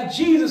don't have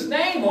Jesus'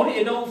 name on it,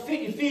 it don't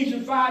fit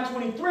Ephesians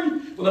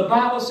 5:23. Well, the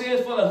Bible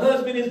says, for the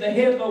husband is the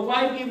head of the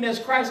wife, even as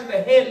Christ is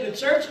the head of the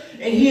church,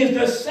 and he is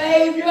the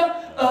Savior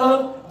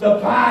of the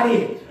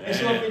body. And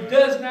so if it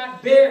does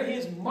not bear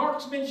his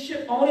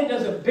marksmanship on it,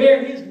 doesn't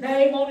bear his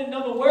name on it, in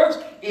other words,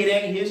 it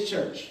ain't his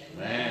church.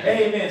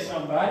 Amen,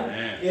 somebody.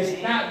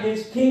 It's not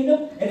his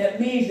kingdom, and it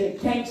means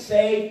it can't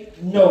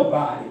save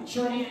nobody.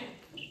 Truth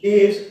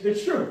is the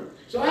truth.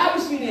 So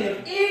obviously that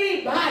if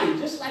anybody,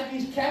 just like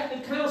these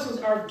Catholic councils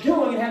are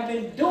doing and have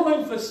been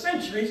doing for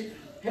centuries,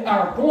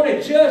 are going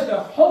to judge the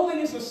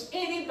holiness of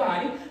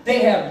anybody, they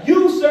have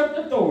usurped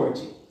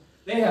authority.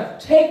 They have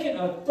taken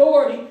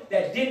authority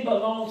that didn't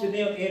belong to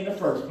them in the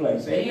first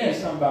place. Amen,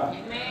 somebody.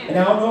 Amen. And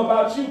I don't know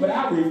about you, but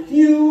I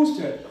refuse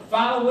to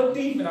follow a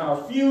thief and I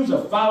refuse to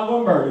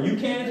follow a murderer. You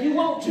can if you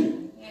want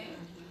to.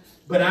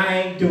 But I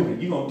ain't doing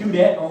it. You're going to do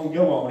that on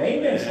your own.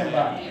 Amen,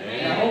 somebody. Amen.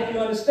 And I hope you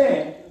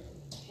understand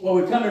where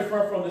we're coming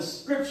from the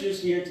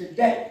scriptures here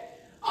today.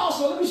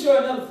 Also, let me show you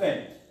another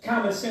thing.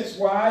 Common sense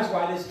wise,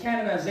 why this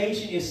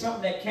canonization is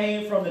something that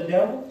came from the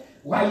devil.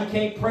 Why you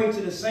can't pray to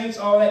the saints,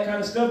 all that kind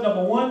of stuff.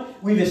 Number one,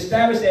 we've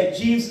established that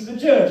Jesus is the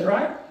judge,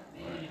 right?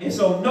 And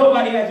so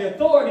nobody has the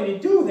authority to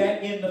do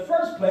that in the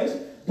first place.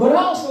 But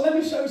also, let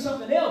me show you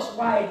something else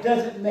why it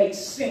doesn't make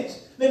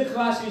sense. Look at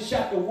Colossians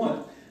chapter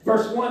 1,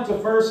 verse 1 to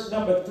verse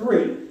number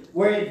 3,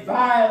 where it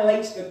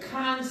violates the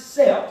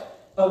concept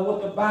of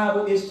what the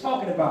Bible is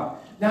talking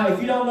about. Now,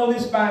 if you don't know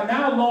this by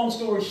now, long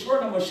story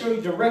short, I'm going to show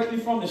you directly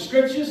from the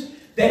scriptures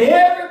that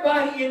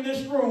everybody in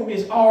this room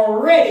is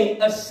already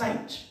a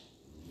saint.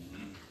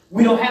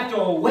 We don't have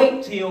to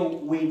wait till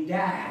we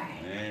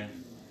die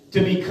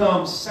to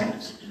become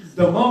saints.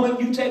 The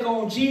moment you take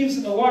on Jesus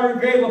in the watery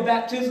grave of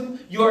baptism,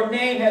 your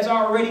name has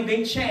already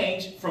been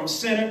changed from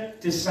sinner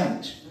to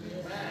saint.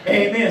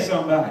 Amen,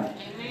 somebody.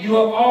 Amen. You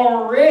have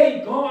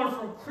already gone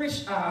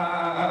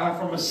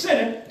from a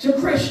sinner to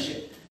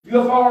Christian. You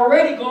have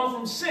already gone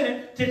from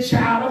sinner to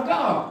child of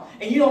God.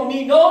 And you don't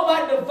need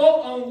nobody to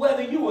vote on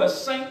whether you are a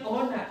saint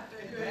or not.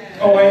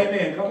 Oh,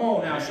 amen. Come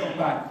on now,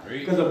 somebody.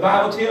 Because the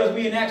Bible tells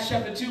me in Acts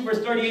chapter 2,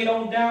 verse 38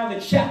 on down the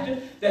chapter,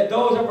 that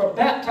those that were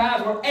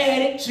baptized were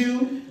added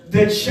to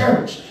the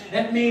church.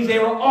 That means they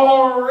were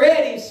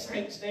already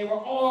saints. They were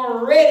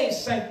already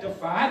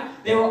sanctified.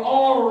 They were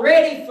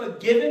already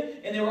forgiven.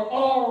 And they were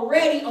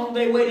already on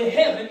their way to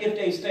heaven if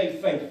they stay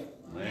faithful.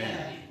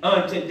 Amen.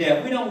 Unto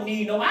death. We don't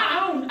need no,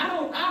 I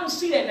don't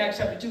see that in Acts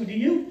chapter 2. Do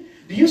you?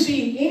 Do you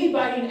see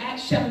anybody in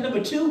Acts chapter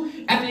number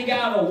 2, after they got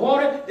out of the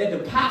water, that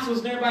the apostles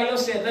and everybody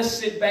else said, let's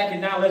sit back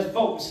and now let's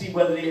vote to see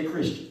whether they're a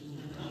Christian?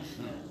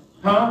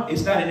 Huh?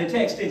 It's not in the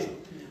text, is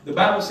it? The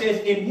Bible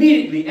says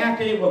immediately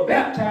after they were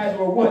baptized,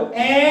 were what?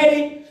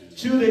 Added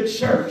to the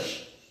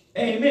church.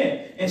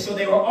 Amen. And so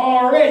they were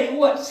already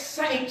what?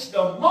 Saints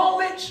the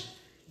moment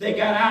they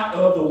got out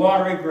of the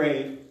watery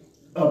grave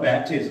of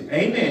baptism.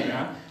 Amen.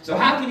 Now, so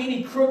how can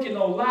any crook and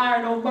no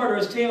liar, no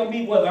murderers tell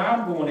me whether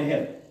I'm going to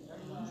heaven?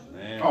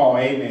 Oh,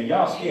 amen.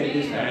 Y'all scared of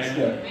this kind of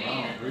stuff.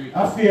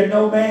 I fear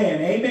no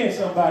man. Amen,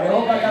 somebody. I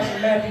hope I got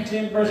some Matthew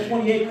 10, verse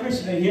 28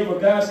 Christian in here where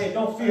God said,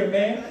 don't fear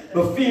man,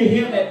 but fear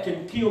him that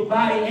can kill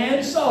body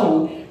and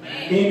soul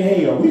in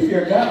hell. We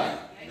fear God.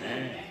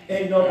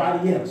 Ain't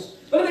nobody else.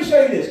 But let me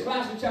show you this.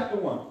 Colossians chapter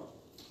 1,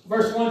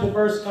 verse 1 to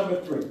verse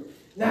number 3.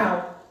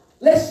 Now,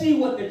 let's see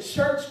what the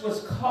church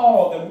was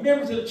called, the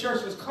members of the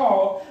church was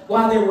called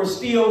while they were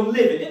still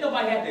living. Didn't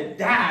nobody have to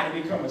die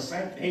to become a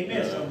saint.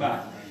 Amen,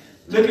 somebody.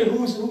 Look at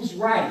who's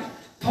writing.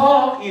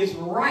 Paul is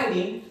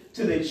writing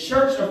to the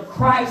church of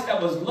Christ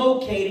that was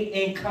located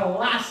in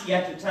Colossae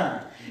at the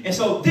time. And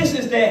so this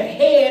is the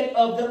head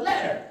of the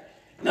letter.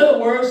 In other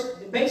words,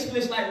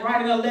 basically it's like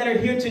writing a letter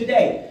here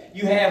today.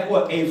 You have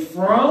what? A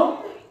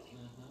from,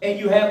 and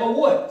you have a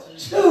what?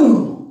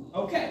 To.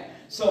 Okay.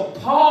 So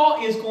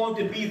Paul is going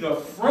to be the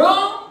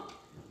from,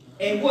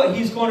 and what?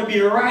 He's going to be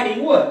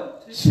writing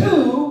what?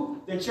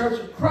 To the Church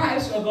of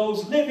Christ, or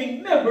those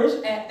living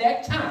members at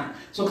that time.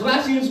 So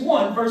Colossians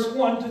 1, verse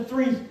 1 to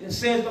 3, it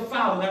says the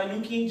following, out of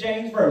New King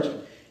James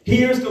Version.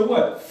 Here's the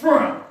what?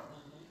 From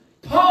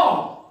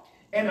Paul,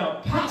 an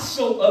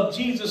apostle of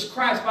Jesus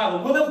Christ by the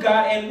will of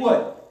God, and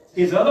what?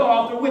 His other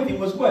author with him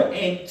was what?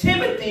 And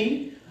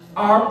Timothy,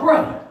 our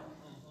brother.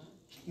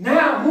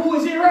 Now, who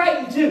is he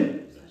writing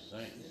to?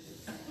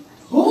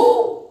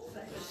 Who?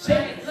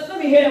 Let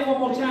me hear that one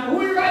more time. Who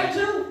are you writing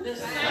to? The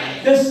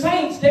saints. The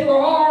saints. They were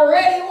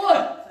already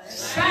what?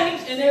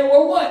 Saints, and they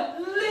were what?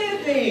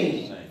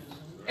 Living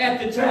at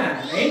the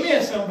time.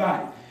 Amen,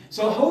 somebody.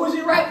 So who is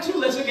he writing to?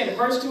 Let's look at it.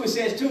 Verse 2, it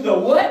says, to the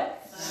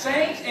what?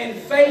 Saints and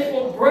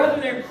faithful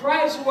brethren in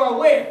Christ who are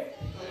where?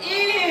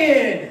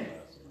 In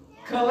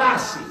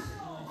Colossae.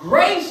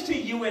 Grace to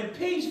you and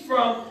peace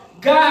from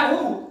God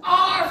who?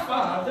 Our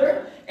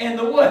Father, and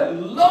the what?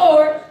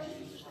 Lord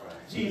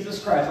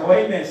Jesus Christ. Oh,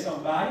 amen,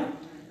 somebody.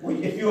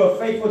 If you're a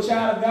faithful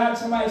child of God,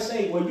 somebody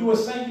say, well, you a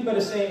saint, you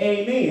better say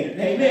amen.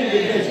 Amen,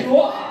 because you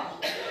are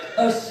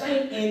a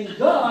saint in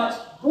God's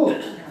book.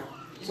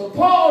 So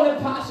Paul, an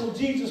apostle of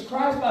Jesus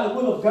Christ by the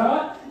will of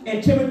God,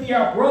 and Timothy,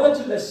 our brother,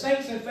 to the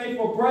saints and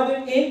faithful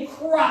brethren in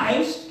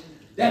Christ,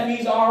 that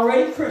means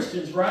already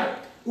Christians, right?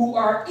 Who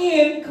are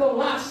in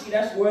Colossae,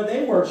 that's where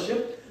they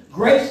worship.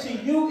 Grace to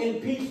you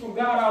and peace from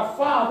God our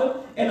Father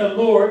and the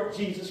Lord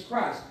Jesus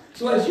Christ.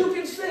 So as you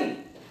can see,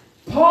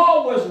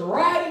 Paul was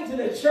writing to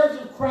the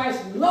Church of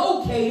Christ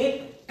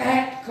located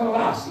at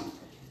Colossae.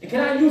 And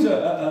can I use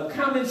a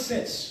common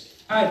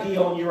sense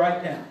idea on you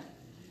right now?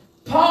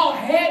 Paul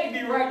had to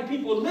be writing to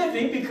people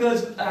living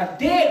because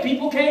dead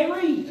people can't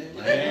read.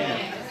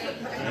 Amen.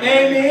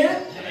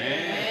 Amen.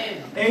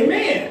 Amen.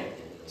 Amen.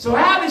 So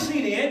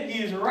obviously then,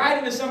 he is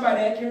writing to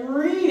somebody that can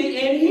read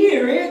it and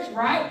hear it,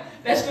 right?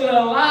 That's still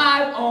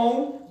alive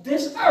on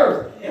this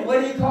earth. And what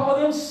do you call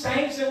them?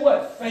 Saints and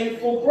what?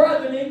 Faithful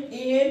brethren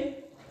in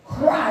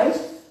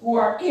Christ who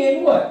are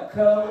in what?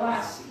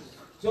 Colossae.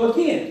 So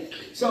again,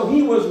 so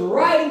he was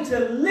writing to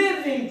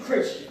living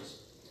Christians.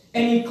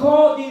 And he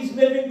called these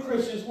living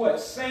Christians what?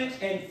 Saints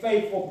and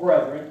faithful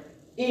brethren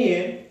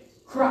in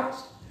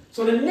Christ.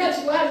 So the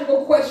next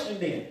logical question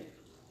then,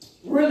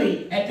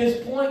 really at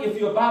this point, if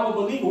you're a Bible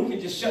believer, we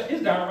can just shut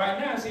this down right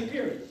now and say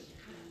period.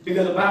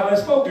 Because the Bible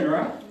has spoken,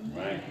 right?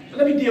 Right. But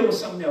let me deal with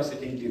something else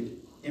that they do.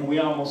 And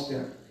we're almost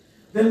done.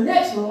 The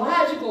next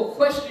logical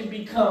question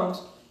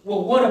becomes,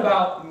 well, what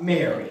about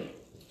Mary?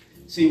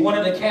 See, one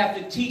of the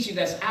Catholic teachings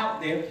that's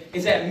out there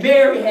is that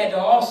Mary had to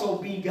also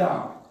be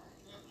God.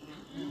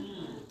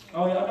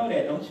 Oh, y'all know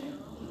that, don't you?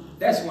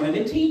 That's one of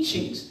the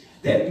teachings.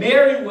 That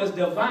Mary was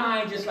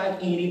divine just like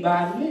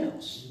anybody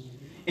else.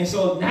 And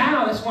so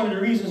now that's one of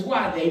the reasons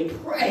why they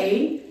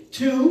pray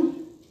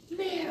to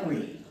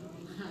Mary.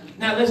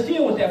 Now let's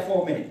deal with that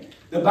for a minute.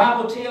 The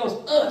Bible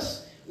tells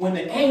us when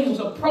the angels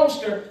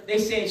approached her, they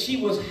said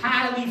she was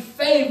highly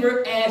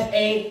favored as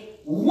a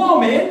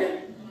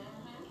woman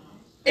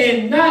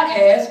and not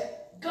as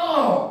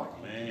God.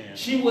 Man.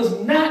 She was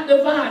not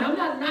divine. I'm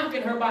not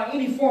knocking her by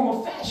any form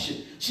or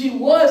fashion. She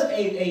was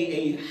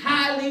a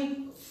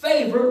highly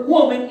favored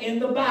woman in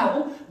the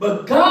Bible,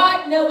 but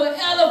God never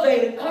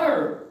elevated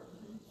her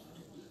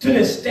to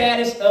the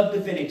status of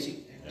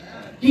divinity.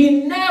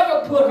 He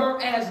never put her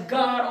as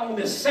God on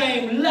the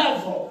same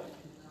level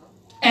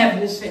as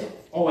himself.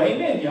 Oh,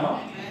 amen,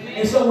 y'all.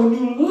 And so when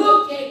you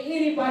look at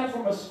anybody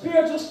from a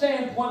spiritual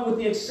standpoint, with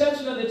the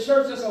exception of the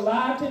church that's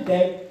alive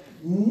today,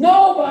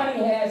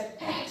 nobody has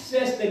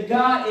access to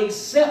God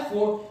except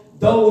for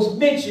those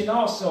mentioned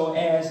also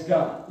as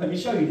God. Let me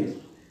show you this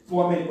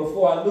for a minute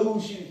before I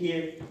lose you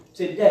here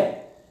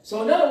today.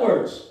 So in other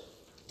words,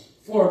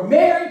 for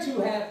Mary to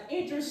have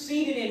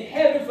interceded in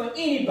heaven for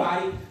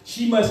anybody,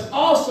 she must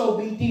also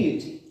be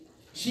deity.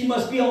 She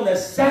must be on the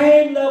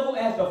same level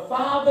as the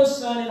Father,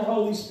 Son, and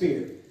Holy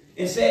Spirit.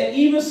 It said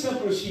even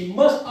simpler, she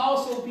must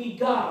also be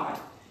God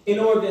in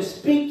order to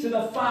speak to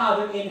the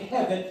Father in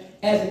heaven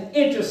as an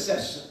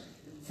intercessor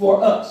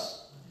for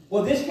us.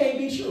 Well, this can't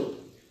be true.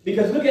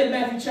 Because look at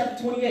Matthew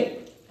chapter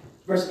 28,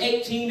 verse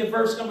 18 to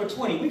verse number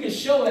 20. We can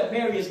show that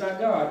Mary is not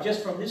God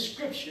just from this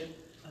scripture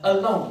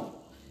alone.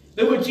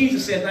 Look what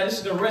Jesus says. Now, this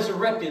is the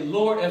resurrected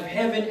Lord of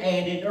heaven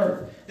and in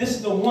earth. This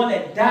is the one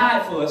that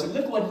died for us. And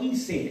look what he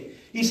said.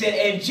 He said,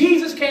 and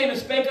Jesus came and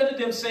spake unto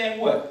them,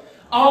 saying what?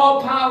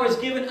 All power is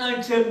given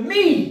unto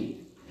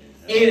me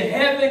in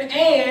heaven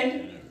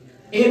and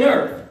in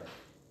earth.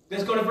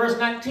 Let's go to verse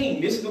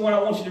 19. This is the one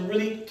I want you to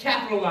really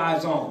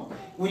capitalize on.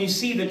 When you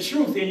see the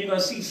truth, then you're going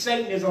to see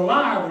Satan is a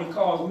liar when he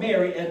calls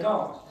Mary a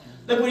God.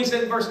 Look what he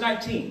said in verse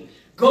 19.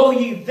 Go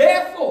ye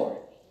therefore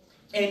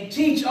and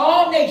teach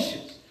all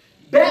nations,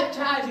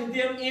 baptizing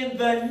them in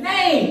the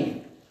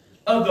name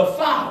of the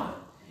Father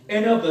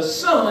and of the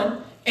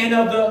Son and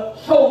of the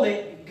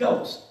Holy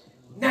Ghost.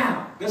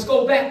 Now, let's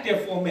go back there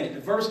for a minute.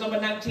 To verse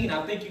number 19.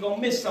 I think you're going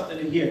to miss something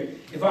in here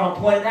if I don't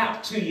point it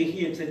out to you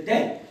here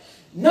today.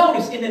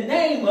 Notice, in the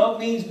name of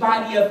means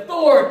by the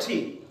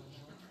authority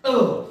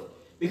of.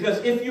 Because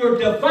if you're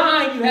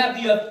divine, you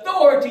have the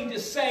authority to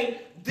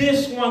say,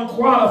 this one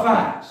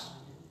qualifies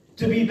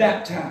to be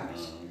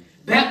baptized.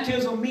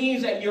 Baptism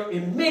means that you're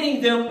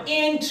admitting them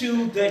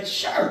into the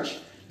church,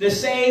 the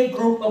saved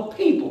group of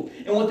people.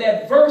 And what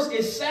that verse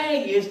is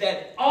saying is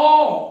that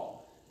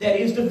all that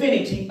is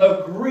divinity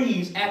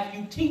agrees after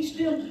you teach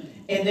them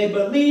and they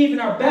believe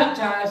and are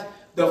baptized.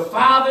 The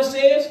Father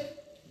says,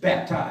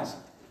 baptize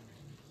them.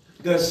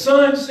 The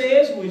Son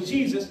says, who is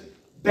Jesus,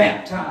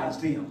 baptize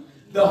them.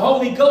 The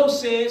Holy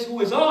Ghost says, who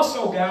is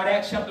also God,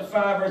 Acts chapter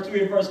 5, verse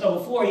 3 and verse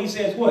number 4, he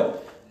says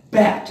what?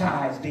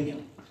 Baptize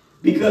them.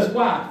 Because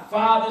why?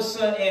 Father,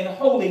 Son, and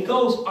Holy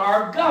Ghost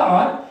are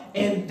God,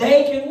 and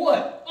they can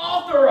what?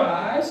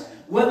 Authorize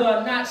whether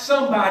or not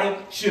somebody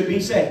should be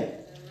saved.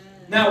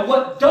 Now,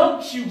 what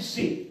don't you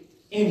see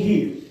in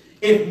here?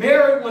 If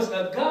Mary was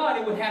a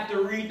God, it would have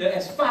to read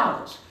as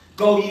follows.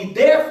 Go ye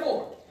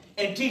therefore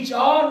and teach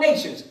all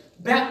nations,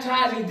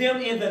 baptizing them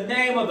in the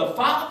name of the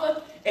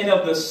Father, and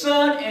of the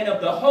Son, and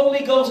of the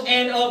Holy Ghost,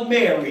 and of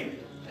Mary.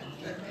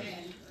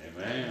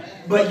 Amen.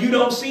 But you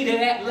don't see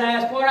that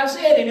last part I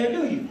said in there,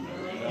 do you?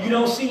 You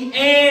don't see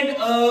and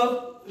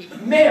of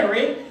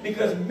Mary,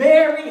 because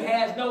Mary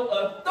has no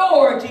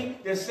authority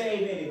to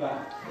save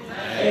anybody.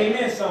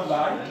 Amen,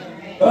 somebody.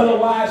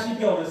 Otherwise, she'd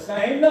be on the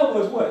same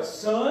level as what?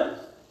 Son,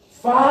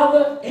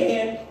 Father,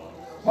 and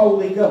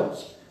Holy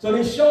Ghost. So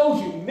this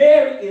shows you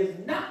Mary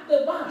is not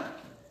divine.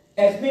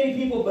 As many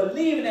people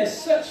believe, and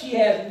as such, she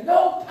has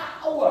no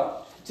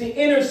power to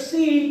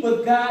intercede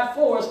with God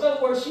for us. In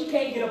other words, she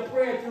can't get a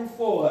prayer through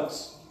for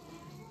us.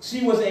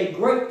 She was a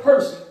great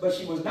person, but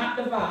she was not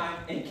divine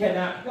and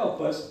cannot help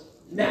us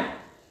now.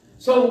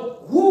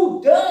 So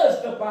who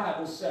does the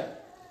Bible say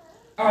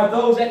are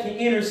those that can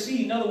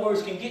intercede? In other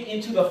words, can get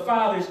into the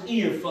Father's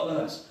ear for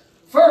us.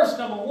 First,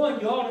 number one,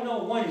 you ought to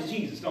know one is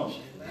Jesus, don't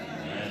you?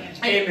 Amen.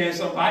 Amen,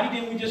 somebody.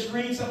 Didn't we just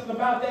read something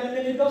about that a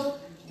minute ago?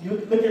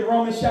 You look at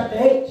Romans chapter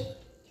 8,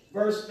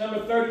 verse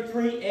number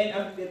 33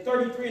 and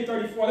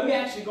 34. Let me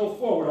actually go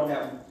forward on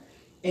that one.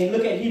 And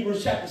look at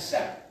Hebrews chapter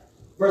 7,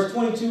 verse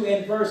 22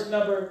 and verse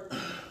number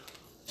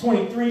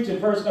 23 to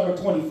verse number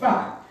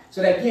 25.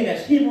 So that again,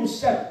 that's Hebrews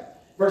 7,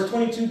 verse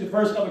 22 to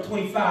verse number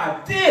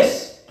 25.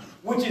 This,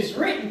 which is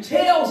written,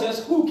 tells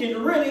us who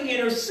can really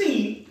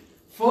intercede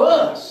for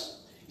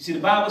us. You see, the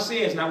Bible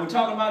says, now we're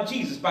talking about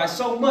Jesus. By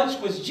so much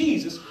was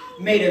Jesus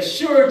made a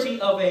surety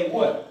of a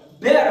what?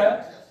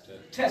 Better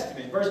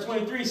testament. Verse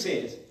 23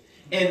 says,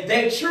 and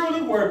they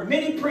truly were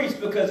many priests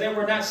because they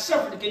were not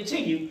suffered to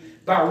continue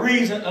by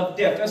reason of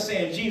death. That's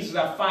saying Jesus is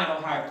our final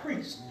high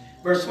priest.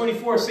 Verse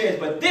 24 says,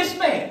 but this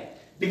man,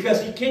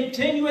 because he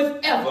continueth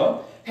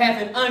ever,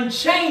 hath an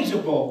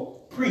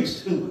unchangeable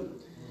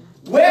priesthood.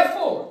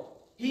 Wherefore,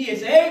 he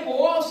is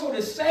able also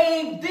to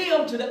save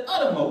them to the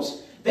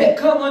uttermost that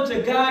come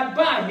unto God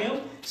by him,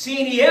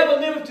 seeing he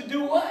ever liveth to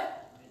do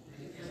what?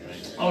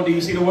 Oh, do you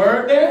see the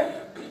word there?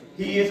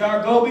 He is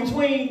our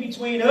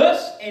go-between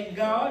us and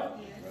God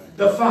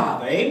the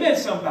Father. Amen,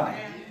 somebody.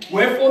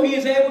 Wherefore he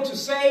is able to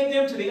save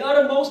them to the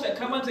uttermost that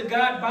come unto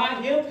God by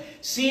him,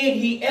 seeing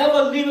he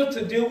ever liveth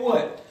to do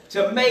what?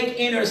 To make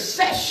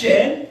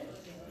intercession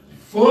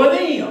for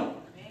them.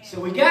 So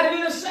we got an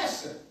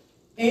intercessor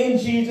in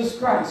Jesus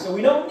Christ. So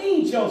we don't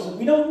need Joseph.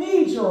 We don't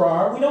need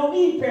Gerard. We don't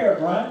need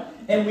Peregrine.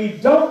 And we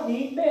don't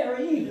need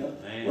Mary either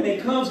when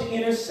it comes to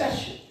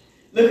intercession.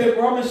 Look at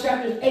Romans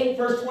chapter 8,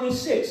 verse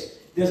 26.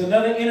 There's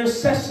another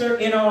intercessor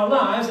in our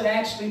lives that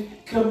actually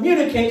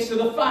communicates to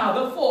the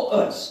Father for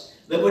us.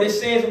 Look what it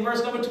says in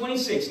verse number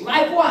 26.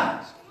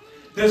 Likewise,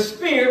 the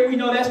Spirit, we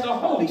know that's the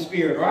Holy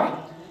Spirit, right?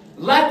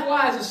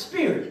 Likewise, the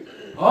Spirit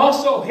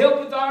also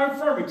helpeth our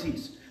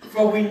infirmities.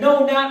 For we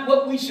know not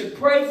what we should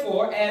pray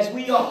for as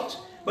we ought.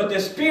 But the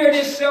Spirit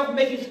itself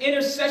maketh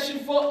intercession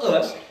for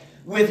us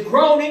with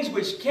groanings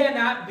which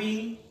cannot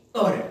be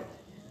uttered.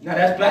 Now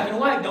that's black and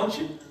white, don't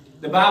you?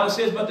 The Bible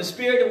says, but the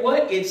Spirit of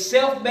what?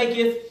 Itself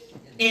maketh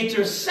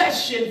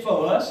intercession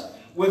for us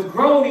with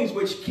groanings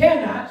which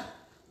cannot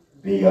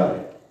be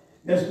uttered.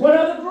 There's one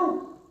other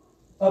group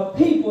of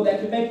people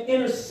that can make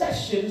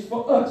intercessions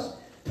for us.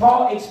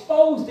 Paul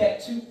exposed that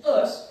to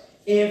us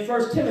in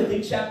 1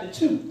 Timothy chapter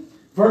 2,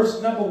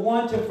 verse number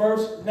 1 to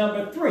verse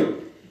number 3.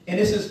 And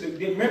this is,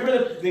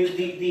 remember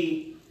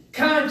the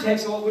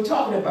context of what we're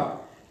talking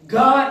about.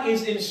 God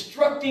is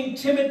instructing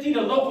Timothy,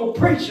 the local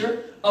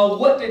preacher, of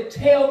what to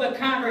tell the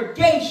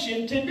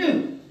congregation to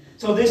do.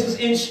 So this is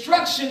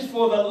instructions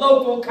for the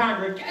local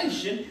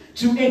congregation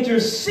to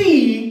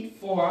intercede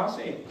for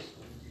ourselves.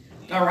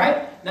 All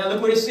right? Now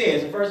look what it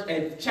says in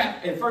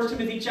 1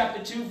 Timothy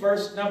chapter 2,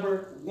 verse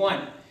number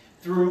 1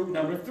 through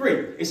number 3.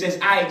 It says,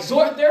 I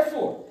exhort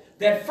therefore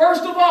that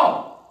first of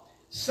all,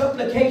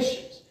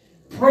 supplications,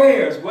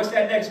 prayers. What's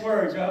that next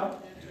word,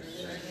 y'all?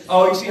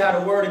 Oh, you see how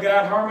the word of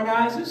God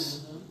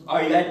harmonizes?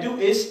 All you got to do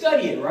is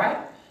study it, right?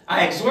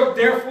 I exhort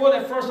therefore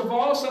that first of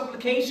all,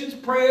 supplications,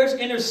 prayers,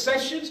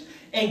 intercessions,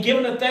 and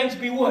giving of thanks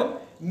be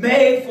what?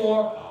 Made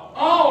for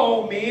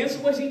all men. So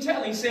what's he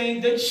telling? He's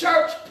saying the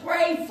church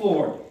pray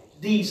for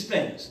these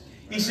things.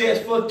 He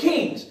says, for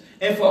kings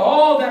and for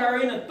all that are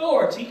in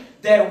authority,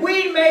 that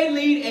we may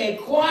lead a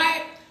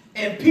quiet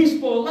and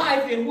peaceful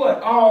life in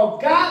what? All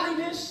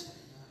godliness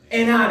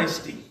and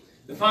honesty.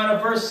 The final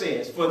verse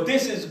says, for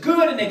this is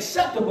good and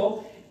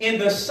acceptable in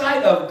the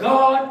sight of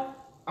God,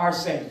 our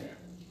Savior.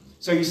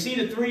 So you see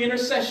the three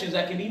intercessions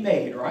that can be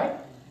made, right?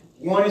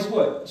 One is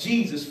what?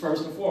 Jesus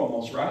first and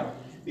foremost, right?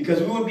 Because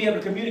we wouldn't be able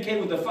to communicate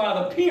with the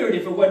Father, period,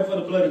 if it wasn't for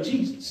the blood of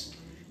Jesus.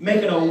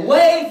 Making a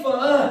way for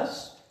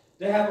us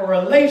to have a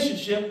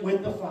relationship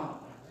with the Father.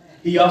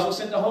 He also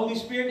sent the Holy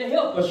Spirit to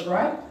help us,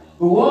 right?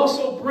 Who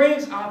also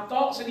brings our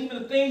thoughts and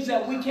even the things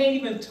that we can't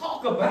even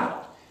talk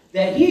about,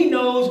 that he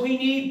knows we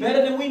need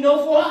better than we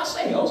know for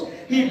ourselves.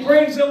 He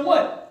brings them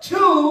what?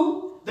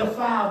 To the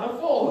Father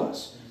for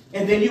us.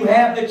 And then you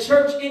have the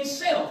church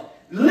itself,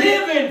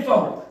 living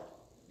folk.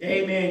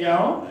 Amen,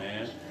 y'all.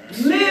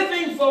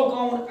 Living folk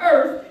on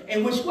earth,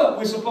 in which what?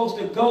 We're supposed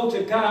to go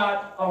to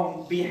God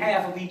on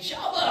behalf of each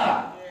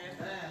other.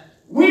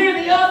 We're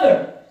the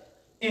other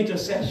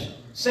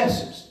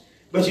intercessors.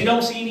 But you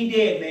don't see any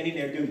dead men in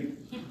there, do you?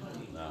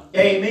 No.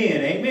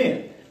 Amen,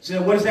 amen.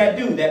 So what does that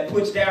do? That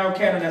puts down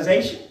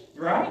canonization,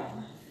 right?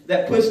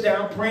 That puts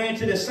down praying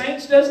to the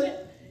saints, doesn't it?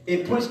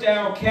 It puts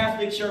down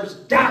Catholic Church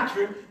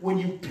doctrine when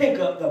you pick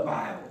up the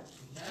Bible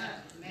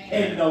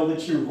and know the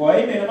truth. Well,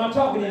 amen. Am I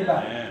talking to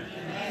anybody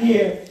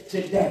here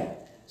today?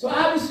 So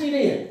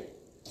obviously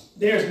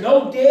there's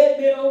no dead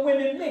men or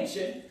women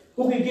mentioned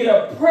who can get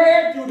a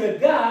prayer through to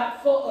God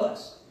for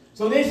us.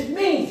 So this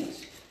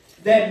means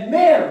that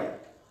Mary,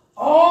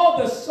 all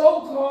the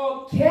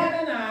so-called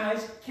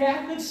canonized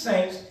Catholic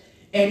saints,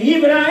 and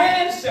even our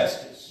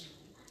ancestors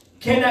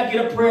cannot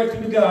get a prayer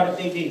through to God if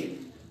they did.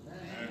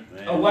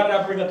 Oh, why did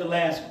I bring up the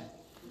last one?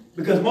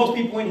 Because most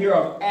people in here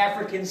are of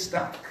African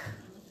stock.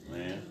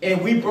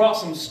 And we brought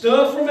some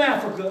stuff from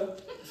Africa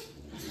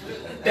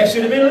that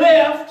should have been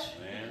left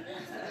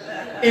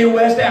in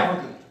West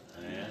Africa.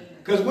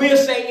 Because we'll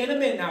say in a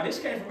minute, now this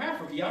came from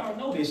Africa. Y'all don't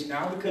know this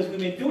now because we've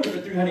been doing it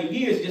for 300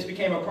 years. It just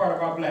became a part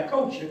of our black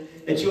culture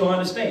that you'll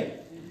understand.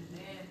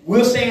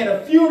 We'll say at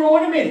a funeral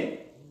in a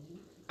minute,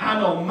 I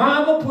know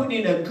mama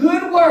putting in a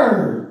good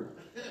word.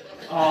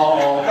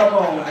 Oh, come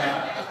on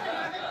now.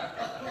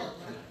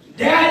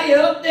 Daddy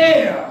up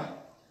there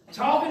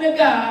talking to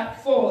God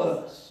for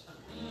us.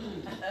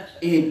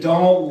 It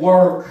don't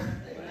work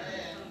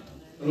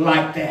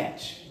like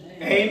that.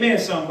 Amen,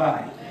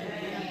 somebody.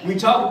 We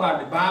talk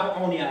about the Bible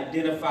only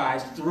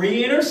identifies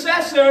three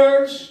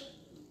intercessors.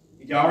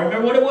 Y'all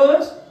remember what it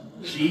was?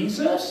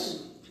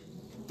 Jesus,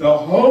 the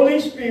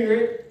Holy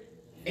Spirit,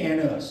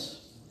 and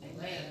us.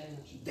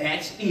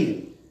 That's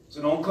it.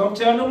 So don't come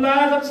telling them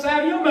lies out the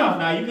side of your mouth.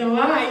 Now, you can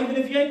lie even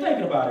if you ain't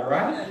thinking about it,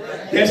 right?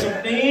 There's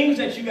some things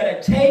that you got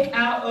to take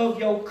out of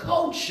your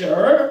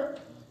culture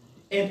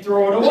and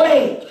throw it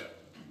away.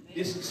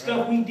 This is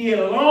stuff we did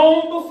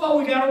long before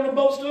we got on the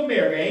boats to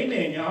America.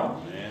 Amen,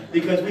 y'all.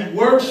 Because we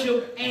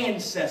worship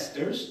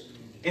ancestors.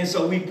 And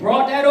so we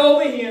brought that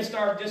over here and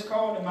started just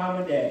calling them mom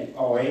and daddy.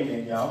 Oh,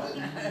 amen, y'all.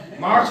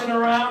 Marching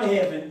around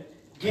heaven,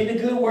 getting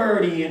a good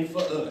word in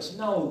for us.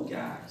 No,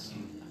 guys.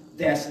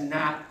 That's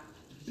not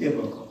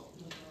biblical.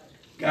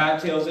 God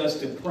tells us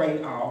to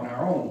pray on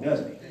our own,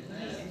 doesn't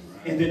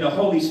he? And then the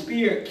Holy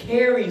Spirit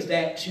carries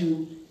that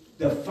to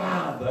the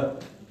Father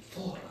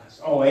for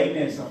us. Oh,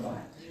 amen, somebody.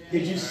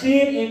 Did you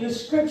see it in the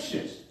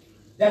scriptures?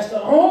 That's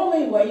the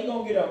only way you're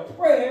going to get a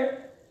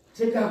prayer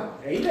to God.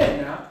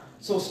 Amen now.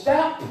 So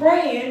stop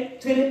praying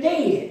to the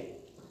dead.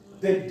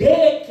 The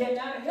dead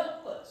cannot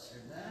help us.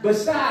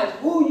 Besides,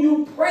 who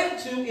you pray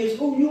to is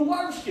who you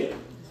worship.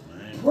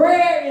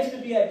 Prayer is to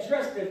be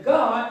addressed to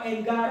God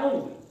and God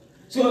only.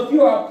 So if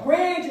you are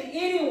praying to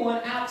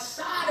anyone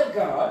outside of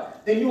God,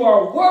 then you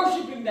are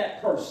worshiping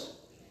that person.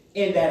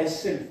 And that is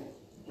sinful.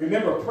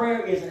 Remember,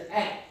 prayer is an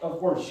act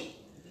of worship.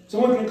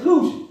 So in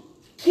conclusion,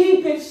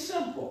 keep it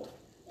simple.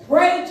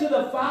 Pray to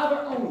the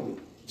Father only.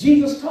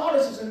 Jesus taught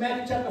us this in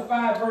Matthew chapter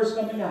 5, verse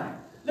number 9.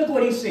 Look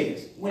what he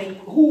says.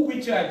 Who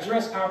we should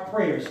address our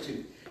prayers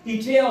to.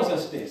 He tells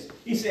us this.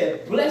 He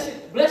said,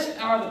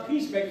 blessed are the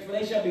peacemakers, for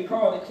they shall be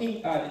called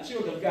the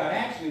children of God.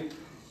 Actually,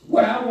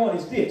 what I want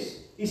is this.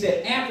 He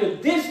said, after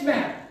this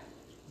manner,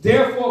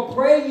 therefore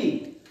pray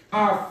ye,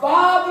 our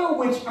Father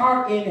which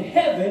art in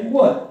heaven,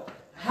 what?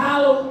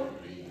 Hallowed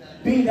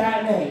be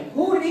thy name.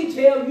 Who did he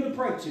tell you to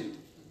pray to?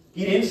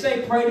 He didn't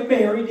say pray to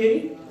Mary,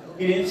 did he?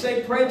 He didn't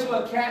say pray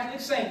to a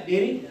Catholic saint,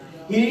 did he?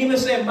 He didn't even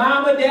say,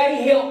 Mama,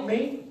 Daddy, help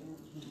me.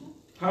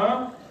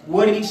 Huh?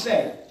 What did he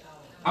say?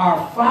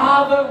 Our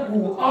Father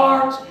who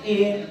art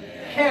in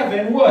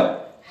heaven,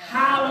 what?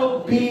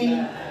 Hallowed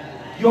be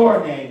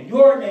your name.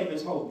 Your name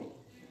is holy.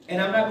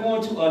 And I'm not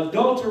going to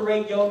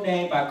adulterate your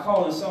name by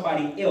calling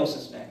somebody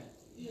else's name.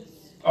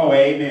 Oh,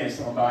 amen,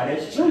 somebody.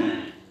 That's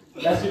true.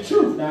 That's the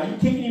truth. Now, you're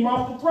kicking him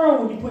off the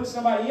throne when you put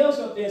somebody else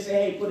up there and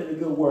say, hey, put in a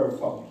good word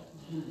for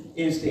me.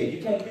 Instead,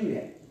 you can't do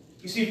that.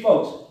 You see,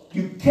 folks,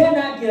 you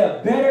cannot get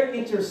a better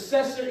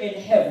intercessor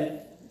in heaven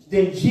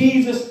than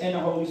Jesus and the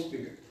Holy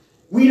Spirit.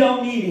 We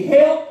don't need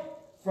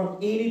help from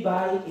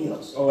anybody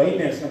else. Oh,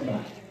 amen,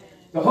 somebody.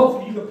 So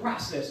hopefully you can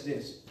process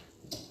this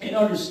and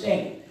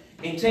understand it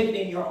and take it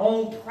in your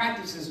own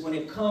practices when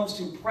it comes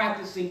to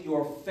practicing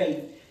your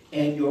faith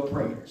and your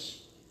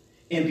prayers.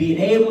 And being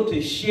able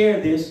to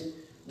share this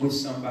with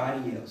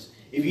somebody else.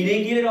 If you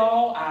didn't get it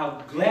all,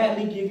 I'll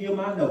gladly give you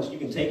my notes. You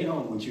can take it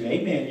home with you.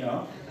 Amen,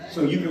 y'all.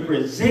 So you can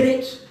present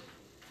it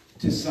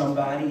to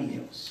somebody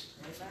else.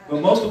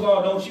 But most of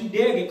all, don't you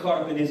dare get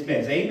caught up in this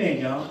mess. Amen,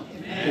 y'all.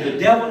 Because the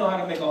devil knows how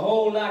to make a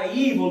whole lot of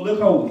evil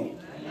look holy.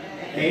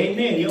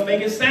 Amen. He'll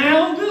make it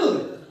sound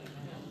good.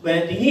 But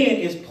at the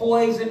end, it's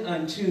poison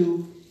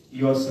unto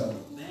your soul.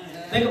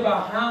 Think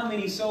about how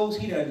many souls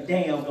he done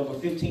damned over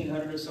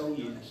 1,500 or so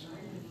years.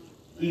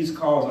 He's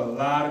caused a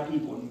lot of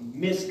people to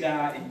miss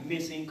God and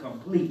miss him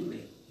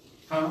completely.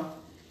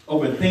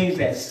 Over things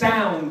that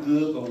sound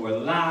good, but were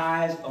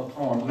lies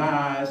upon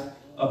lies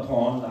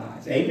upon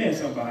lies. Amen,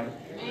 somebody.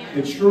 Amen.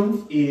 The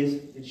truth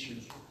is the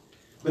truth.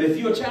 But if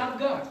you're a child of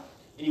God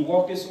and you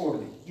walk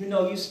disorderly, you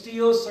know you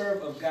still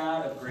serve a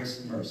God of grace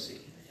and mercy.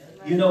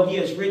 You know he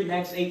has written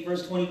Acts 8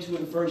 verse 22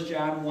 and 1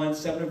 John 1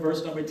 7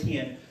 verse number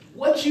 10.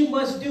 What you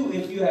must do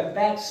if you have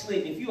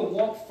backslidden, if you have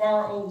walked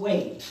far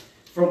away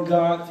from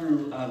God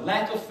through a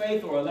lack of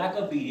faith or a lack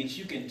of obedience,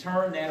 you can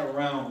turn that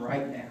around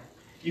right now.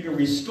 You can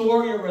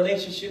restore your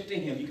relationship to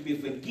him. You can be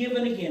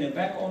forgiven again and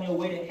back on your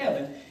way to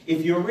heaven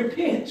if you'll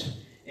repent.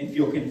 And if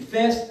you'll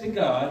confess to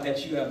God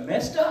that you have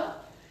messed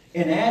up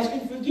and ask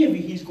him to forgive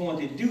you, he's going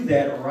to do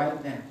that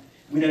right now.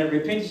 We know that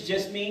repentance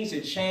just means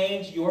to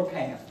change your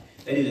path.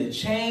 That is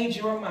to change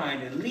your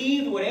mind and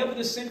leave whatever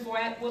the sinful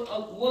act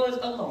was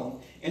alone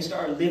and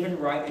start living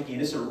right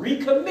again. It's a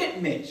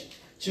recommitment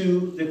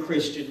to the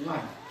Christian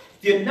life.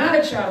 If you're not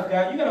a child of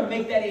God, you got to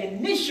make that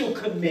initial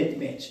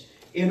commitment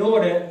in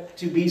order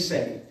to be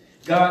saved.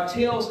 God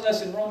tells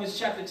us in Romans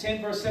chapter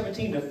 10, verse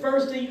 17, the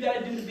first thing you got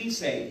to do to be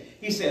saved,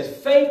 he says,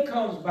 faith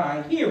comes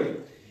by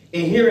hearing,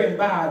 and hearing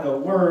by the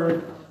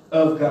word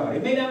of God.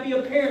 It may not be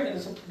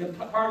apparent that it's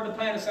part of the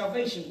plan of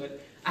salvation,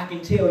 but I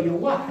can tell you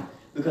why.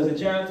 Because in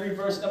John 3,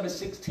 verse number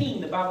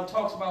 16, the Bible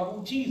talks about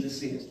who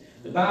Jesus is.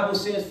 The Bible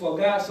says, for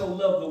God so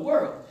loved the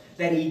world,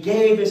 that he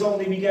gave his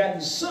only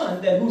begotten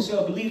Son, that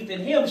whosoever believeth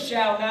in him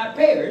shall not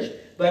perish,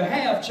 but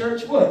have,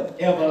 church, what?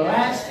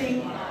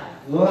 Everlasting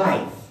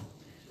life.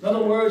 In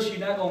other words, you're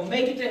not going to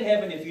make it to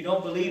heaven if you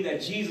don't believe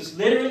that Jesus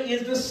literally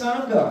is the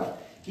Son of God.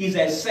 He's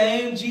that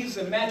same Jesus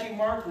in Matthew,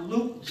 Mark,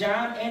 Luke,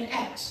 John, and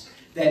Acts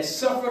that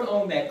suffered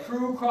on that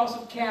cruel cross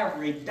of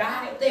Calvary,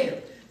 died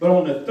there. But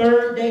on the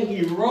third day,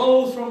 he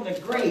rose from the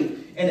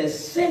grave and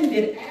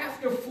ascended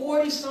after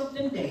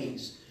 40-something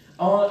days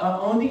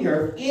on the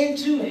earth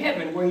into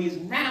heaven, where he's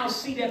now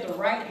seated at the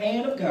right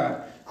hand of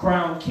God,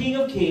 crowned King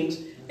of Kings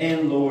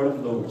and Lord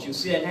of Lords. You'll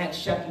see that in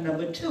Acts chapter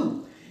number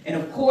 2. And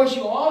of course,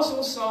 you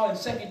also saw in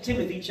 2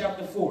 Timothy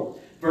chapter 4,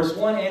 verse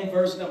 1 and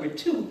verse number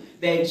 2,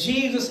 that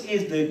Jesus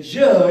is the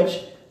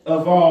judge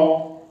of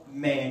all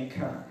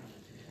mankind.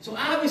 So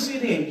obviously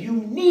then, you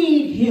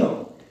need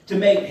him to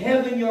make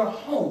heaven your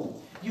home.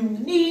 You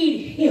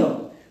need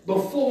him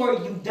before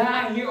you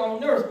die here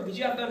on earth, because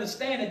you have to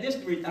understand that this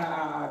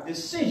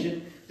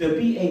decision to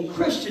be a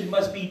Christian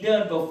must be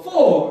done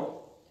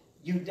before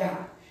you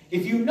die.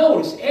 If you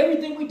notice,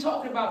 everything we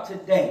talked about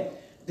today,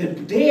 the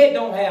dead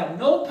don't have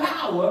no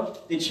power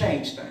to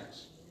change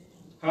things.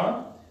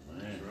 Huh?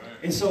 Right.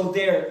 And so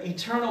their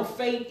eternal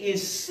fate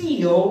is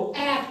sealed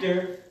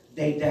after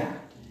they die.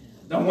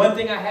 Now, one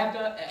thing I have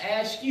to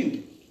ask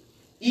you,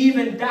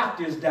 even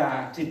doctors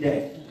die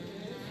today.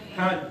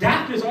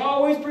 Doctors are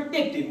always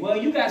predicting, well,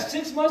 you got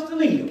 6 months to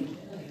live.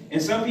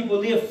 And some people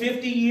live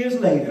 50 years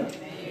later.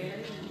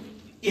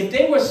 If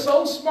they were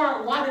so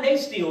smart, why do they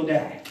still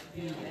die?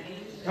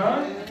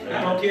 Huh?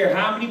 I don't care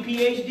how many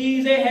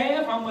PhDs they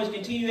have, how much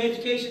continuing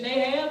education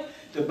they have.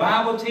 The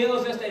Bible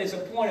tells us that it's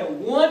appointed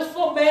once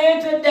for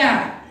man to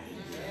die,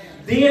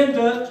 then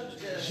the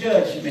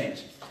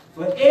judgment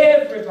for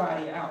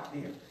everybody out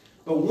there.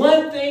 But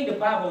one thing the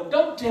Bible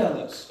don't tell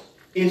us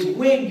is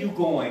when you're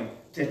going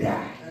to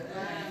die.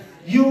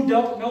 You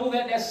don't know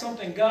that. That's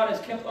something God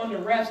has kept under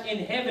wraps in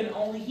heaven.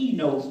 Only he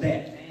knows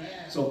that.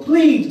 So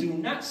please do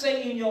not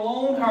say in your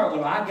own heart,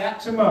 well, I got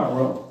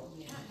tomorrow.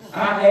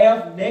 I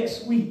have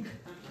next week.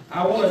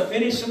 I want to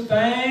finish some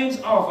things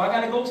off. I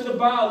got to go to the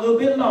bar a little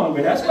bit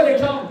longer. That's what they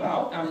talk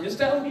about. I'm just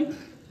telling you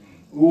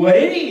what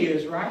it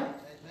is, right?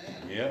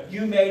 Yep.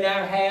 You may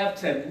not have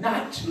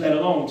tonight, let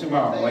alone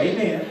tomorrow.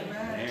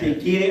 Amen. To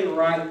get it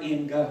right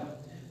in God.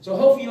 So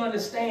hopefully you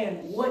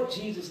understand what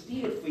Jesus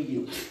did for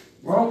you.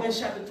 Romans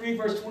chapter 3,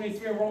 verse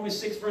 23 and Romans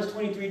 6, verse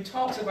 23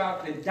 talks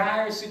about the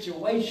dire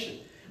situation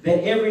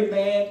that every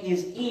man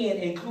is in,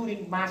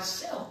 including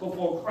myself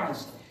before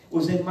Christ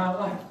was in my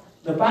life.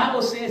 The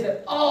Bible says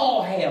that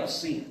all have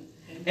sinned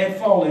and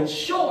fallen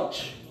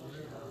short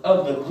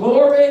of the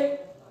glory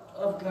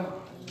of God.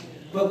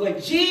 But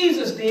what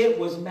Jesus did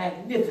was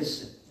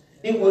magnificent.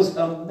 It was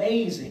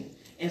amazing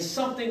and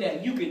something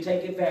that you can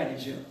take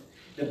advantage of.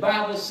 The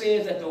Bible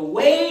says that the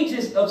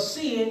wages of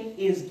sin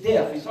is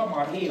death. He's talking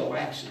about hell,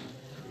 actually.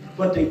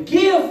 But the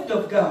gift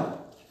of God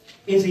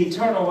is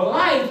eternal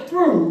life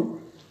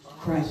through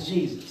Christ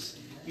Jesus.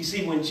 You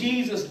see, when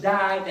Jesus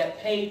died, that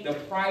paid the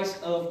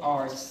price of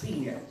our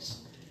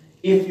sins.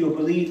 If you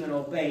believe and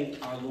obey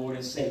our Lord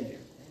and Savior,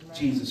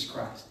 Jesus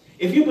Christ.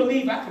 If you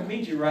believe, I can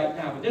meet you right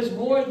now, but there's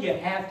more you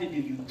have to do.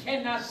 You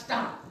cannot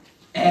stop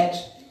at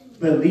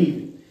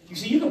believing. You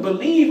see, you can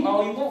believe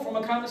all you want from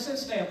a common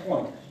sense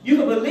standpoint. You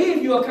can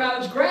believe you're a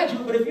college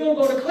graduate, but if you don't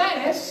go to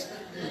class,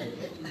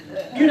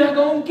 you're not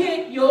going to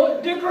get your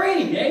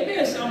degree.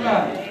 Amen,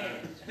 somebody.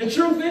 The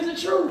truth is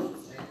the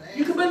truth.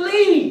 You can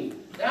believe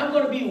that I'm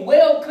going to be a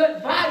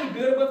well-cut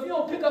bodybuilder, but if you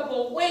don't pick up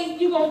a weight,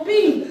 you're going to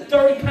be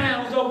 30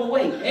 pounds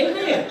overweight.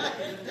 Amen.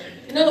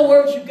 In other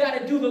words, you've got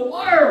to do the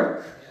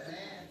work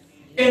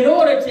in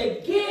order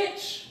to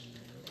get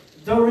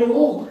the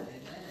reward.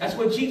 That's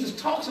what Jesus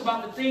talks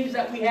about, the things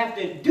that we have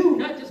to do,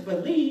 not just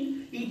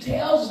believe. He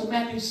tells us in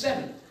Matthew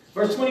 7,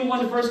 verse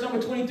 21 to verse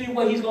number 23,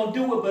 what he's going to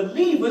do with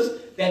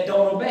believers that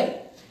don't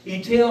obey.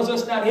 He tells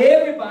us, not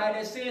everybody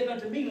that saith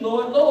unto me,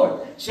 Lord,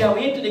 Lord, shall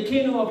enter the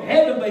kingdom of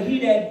heaven, but he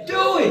that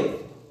doeth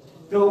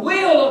the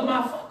will of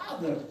my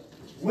Father,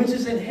 which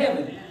is in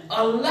heaven.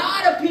 A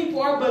lot of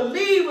people are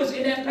believers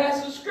in that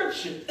passage of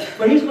Scripture.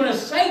 But he's going to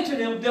say to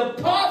them,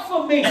 depart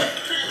from me,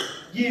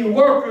 ye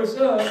workers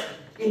of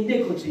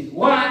iniquity.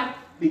 Why?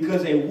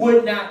 Because they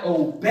would not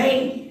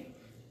obey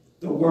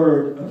the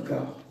word of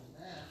God.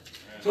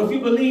 So if you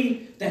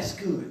believe, that's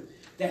good.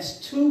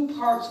 That's two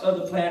parts of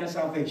the plan of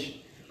salvation.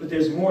 But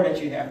there's more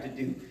that you have to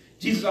do.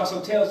 Jesus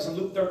also tells us in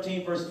Luke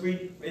 13, verse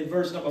 3 and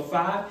verse number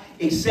 5,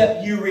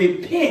 except you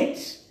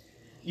repent,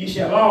 you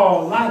shall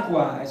all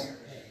likewise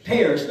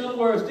perish. In other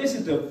words, this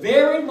is the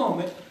very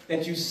moment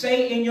that you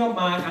say in your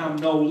mind, I'm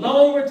no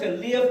longer to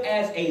live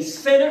as a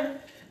sinner.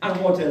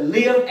 I'm going to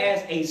live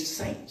as a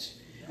saint.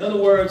 In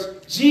other words,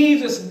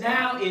 Jesus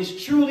now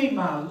is truly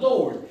my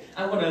Lord.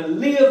 I'm going to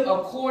live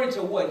according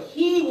to what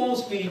he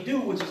wants me to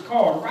do, which is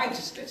called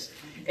righteousness,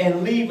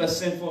 and leave a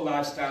sinful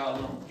lifestyle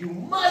alone. You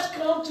must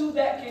come to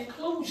that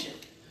conclusion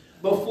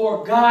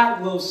before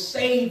God will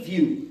save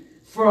you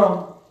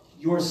from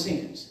your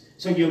sins.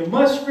 So you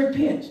must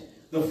repent.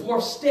 The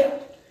fourth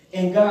step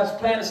in God's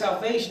plan of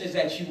salvation is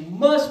that you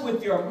must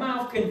with your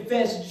mouth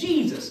confess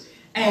Jesus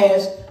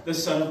as the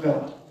Son of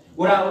God.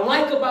 What I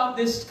like about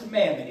this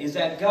commandment is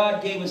that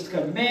God gave us the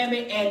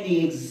commandment and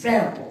the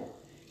example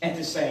at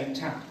the same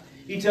time.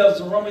 He tells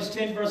us in Romans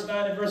 10, verse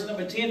 9 and verse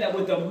number 10, that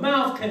with the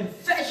mouth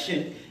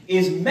confession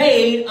is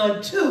made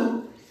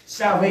unto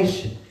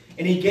salvation.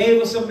 And he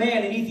gave us a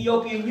man, an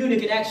Ethiopian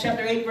eunuch in Acts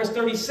chapter 8, verse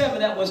 37,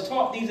 that was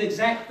taught these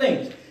exact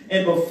things.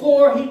 And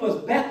before he was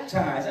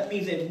baptized, that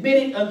means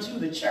admitted unto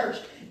the church,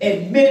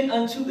 admitted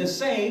unto the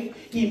saved,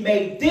 he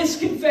made this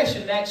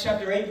confession in Acts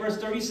chapter 8, verse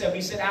 37.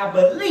 He said, I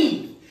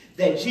believe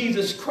that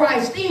Jesus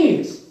Christ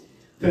is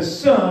the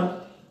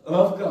Son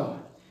of God.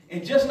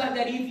 And just like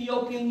that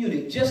Ethiopian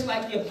eunuch, just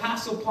like the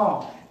Apostle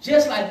Paul,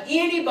 just like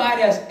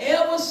anybody that's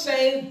ever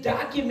saved,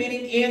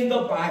 documented in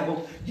the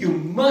Bible, you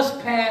must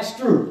pass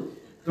through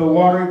the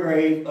watery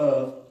grave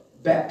of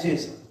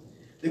baptism.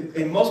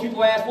 And most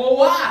people ask, well,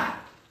 why?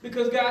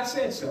 Because God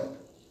said so.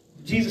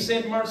 Jesus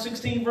said in Mark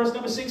 16, verse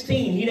number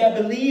 16, he that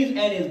believes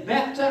and is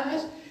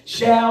baptized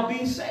shall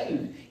be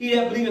saved. He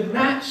that believeth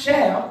not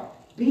shall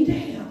be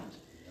damned.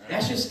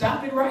 That should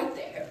stop it right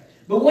there.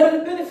 But what are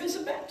the benefits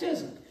of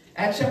baptism?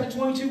 Acts chapter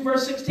 22,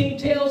 verse 16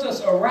 tells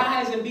us,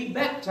 arise and be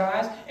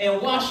baptized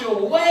and wash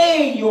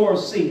away your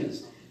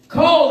sins,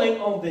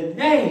 calling on the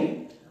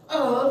name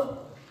of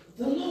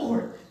the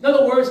Lord. In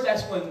other words,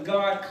 that's when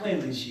God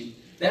cleanses you.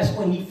 That's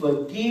when he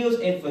forgives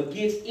and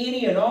forgets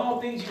any and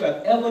all things you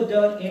have ever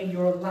done in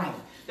your life.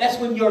 That's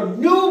when your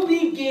new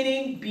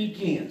beginning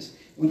begins,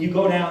 when you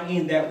go down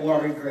in that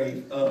watery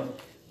grave of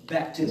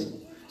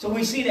baptism. So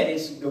we see that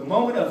it's the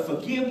moment of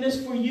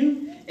forgiveness for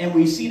you, and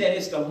we see that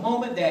it's the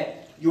moment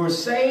that you're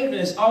saved,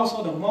 and it's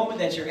also the moment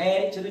that you're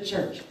added to the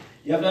church.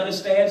 You have to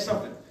understand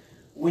something.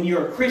 When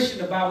you're a Christian,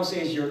 the Bible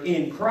says you're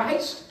in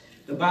Christ.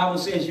 The Bible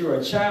says you're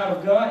a child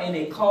of God, and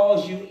it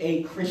calls you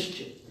a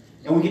Christian.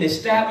 And we can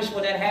establish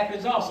when that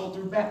happens also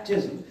through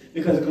baptism.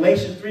 Because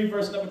Galatians 3,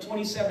 verse number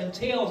 27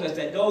 tells us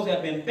that those that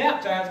have been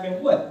baptized have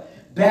been what?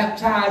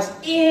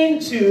 Baptized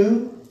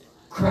into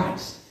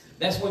Christ.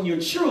 That's when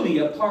you're truly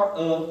a part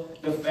of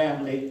the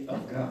family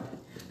of God.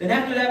 Then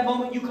after that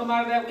moment, you come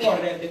out of that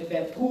water,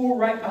 that pool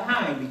right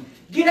behind me.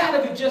 Get out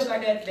of it just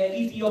like that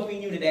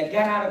Ethiopian eunuch that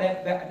got out of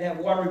that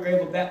watery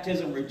grave of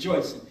baptism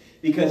rejoicing.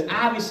 Because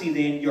obviously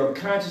then your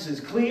conscience is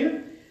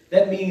clear.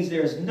 That means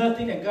there's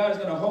nothing that God is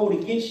going to hold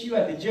against you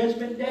at the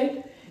judgment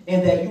day.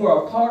 And that you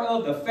are a part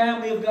of the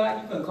family of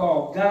God. You can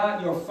call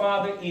God your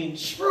Father in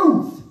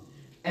truth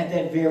at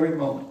that very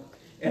moment.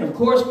 And of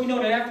course, we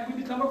know that after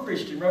we become a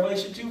Christian,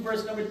 Revelation 2,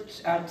 verse number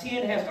 10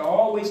 has to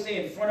always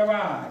stay in front of our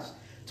eyes.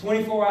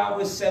 24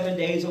 hours, 7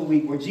 days a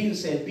week, where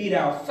Jesus said, be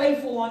thou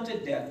faithful unto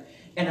death,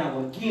 and I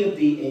will give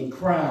thee a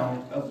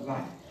crown of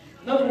life.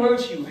 In other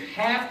words, you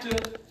have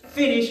to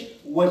finish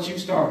what you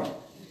started.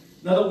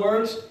 In other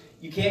words,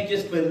 you can't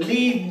just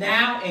believe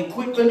now and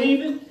quit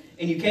believing,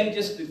 and you can't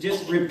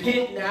just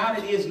repent now,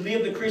 that is,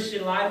 live the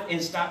Christian life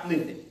and stop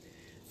living.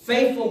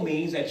 Faithful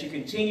means that you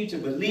continue to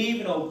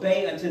believe and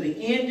obey until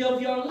the end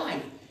of your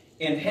life,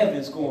 and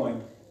heaven's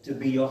going to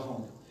be your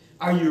home.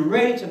 Are you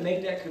ready to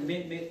make that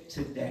commitment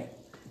today?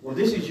 Well,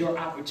 this is your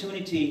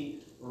opportunity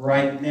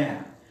right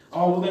now.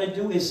 All we're going to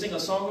do is sing a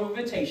song of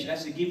invitation.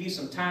 That's to give you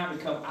some time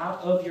to come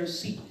out of your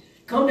seat.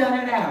 Come down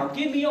that aisle.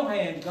 Give me your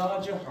hand.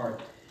 Guard your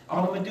heart. All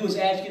I'm going to do is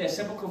ask you that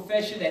simple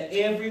confession that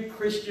every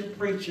Christian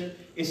preacher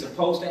is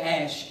supposed to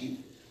ask you.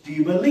 Do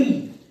you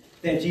believe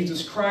that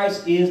Jesus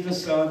Christ is the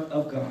Son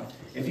of God?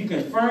 If you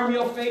confirm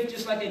your faith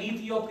just like an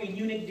Ethiopian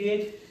eunuch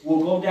did,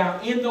 we'll go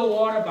down in the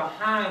water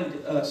behind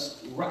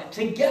us right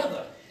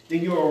together.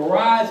 Then you'll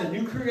arise a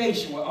new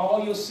creation where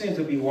all your sins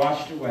will be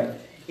washed away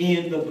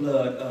in the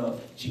blood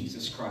of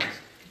Jesus Christ.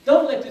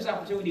 Don't let this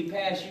opportunity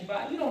pass you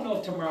by. You don't know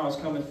if tomorrow's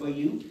coming for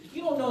you.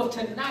 You don't know if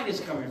tonight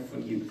is coming for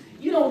you.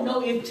 You don't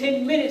know if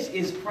 10 minutes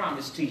is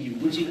promised to you,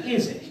 which it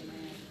isn't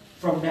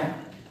from now.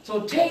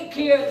 So take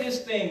care of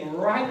this thing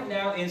right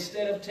now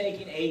instead of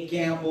taking a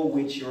gamble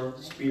with your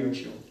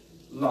spiritual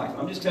life.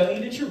 I'm just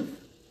telling you the truth.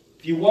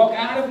 If you walk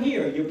out of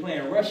here, you're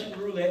playing Russian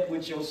roulette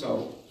with your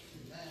soul.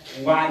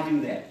 Why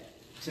do that?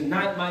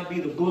 Tonight might be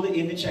the bullet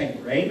in the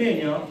chamber. Amen,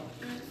 y'all.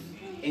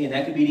 And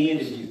that could be the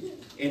end of you.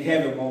 And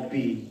heaven won't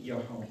be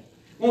your home.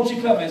 Won't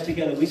you come as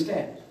together we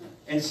stand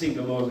and sing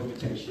the Lord's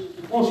invitation?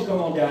 Won't you come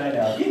on down and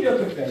out? Give your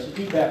confession.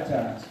 Be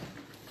baptized.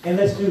 And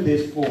let's do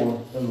this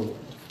for the Lord.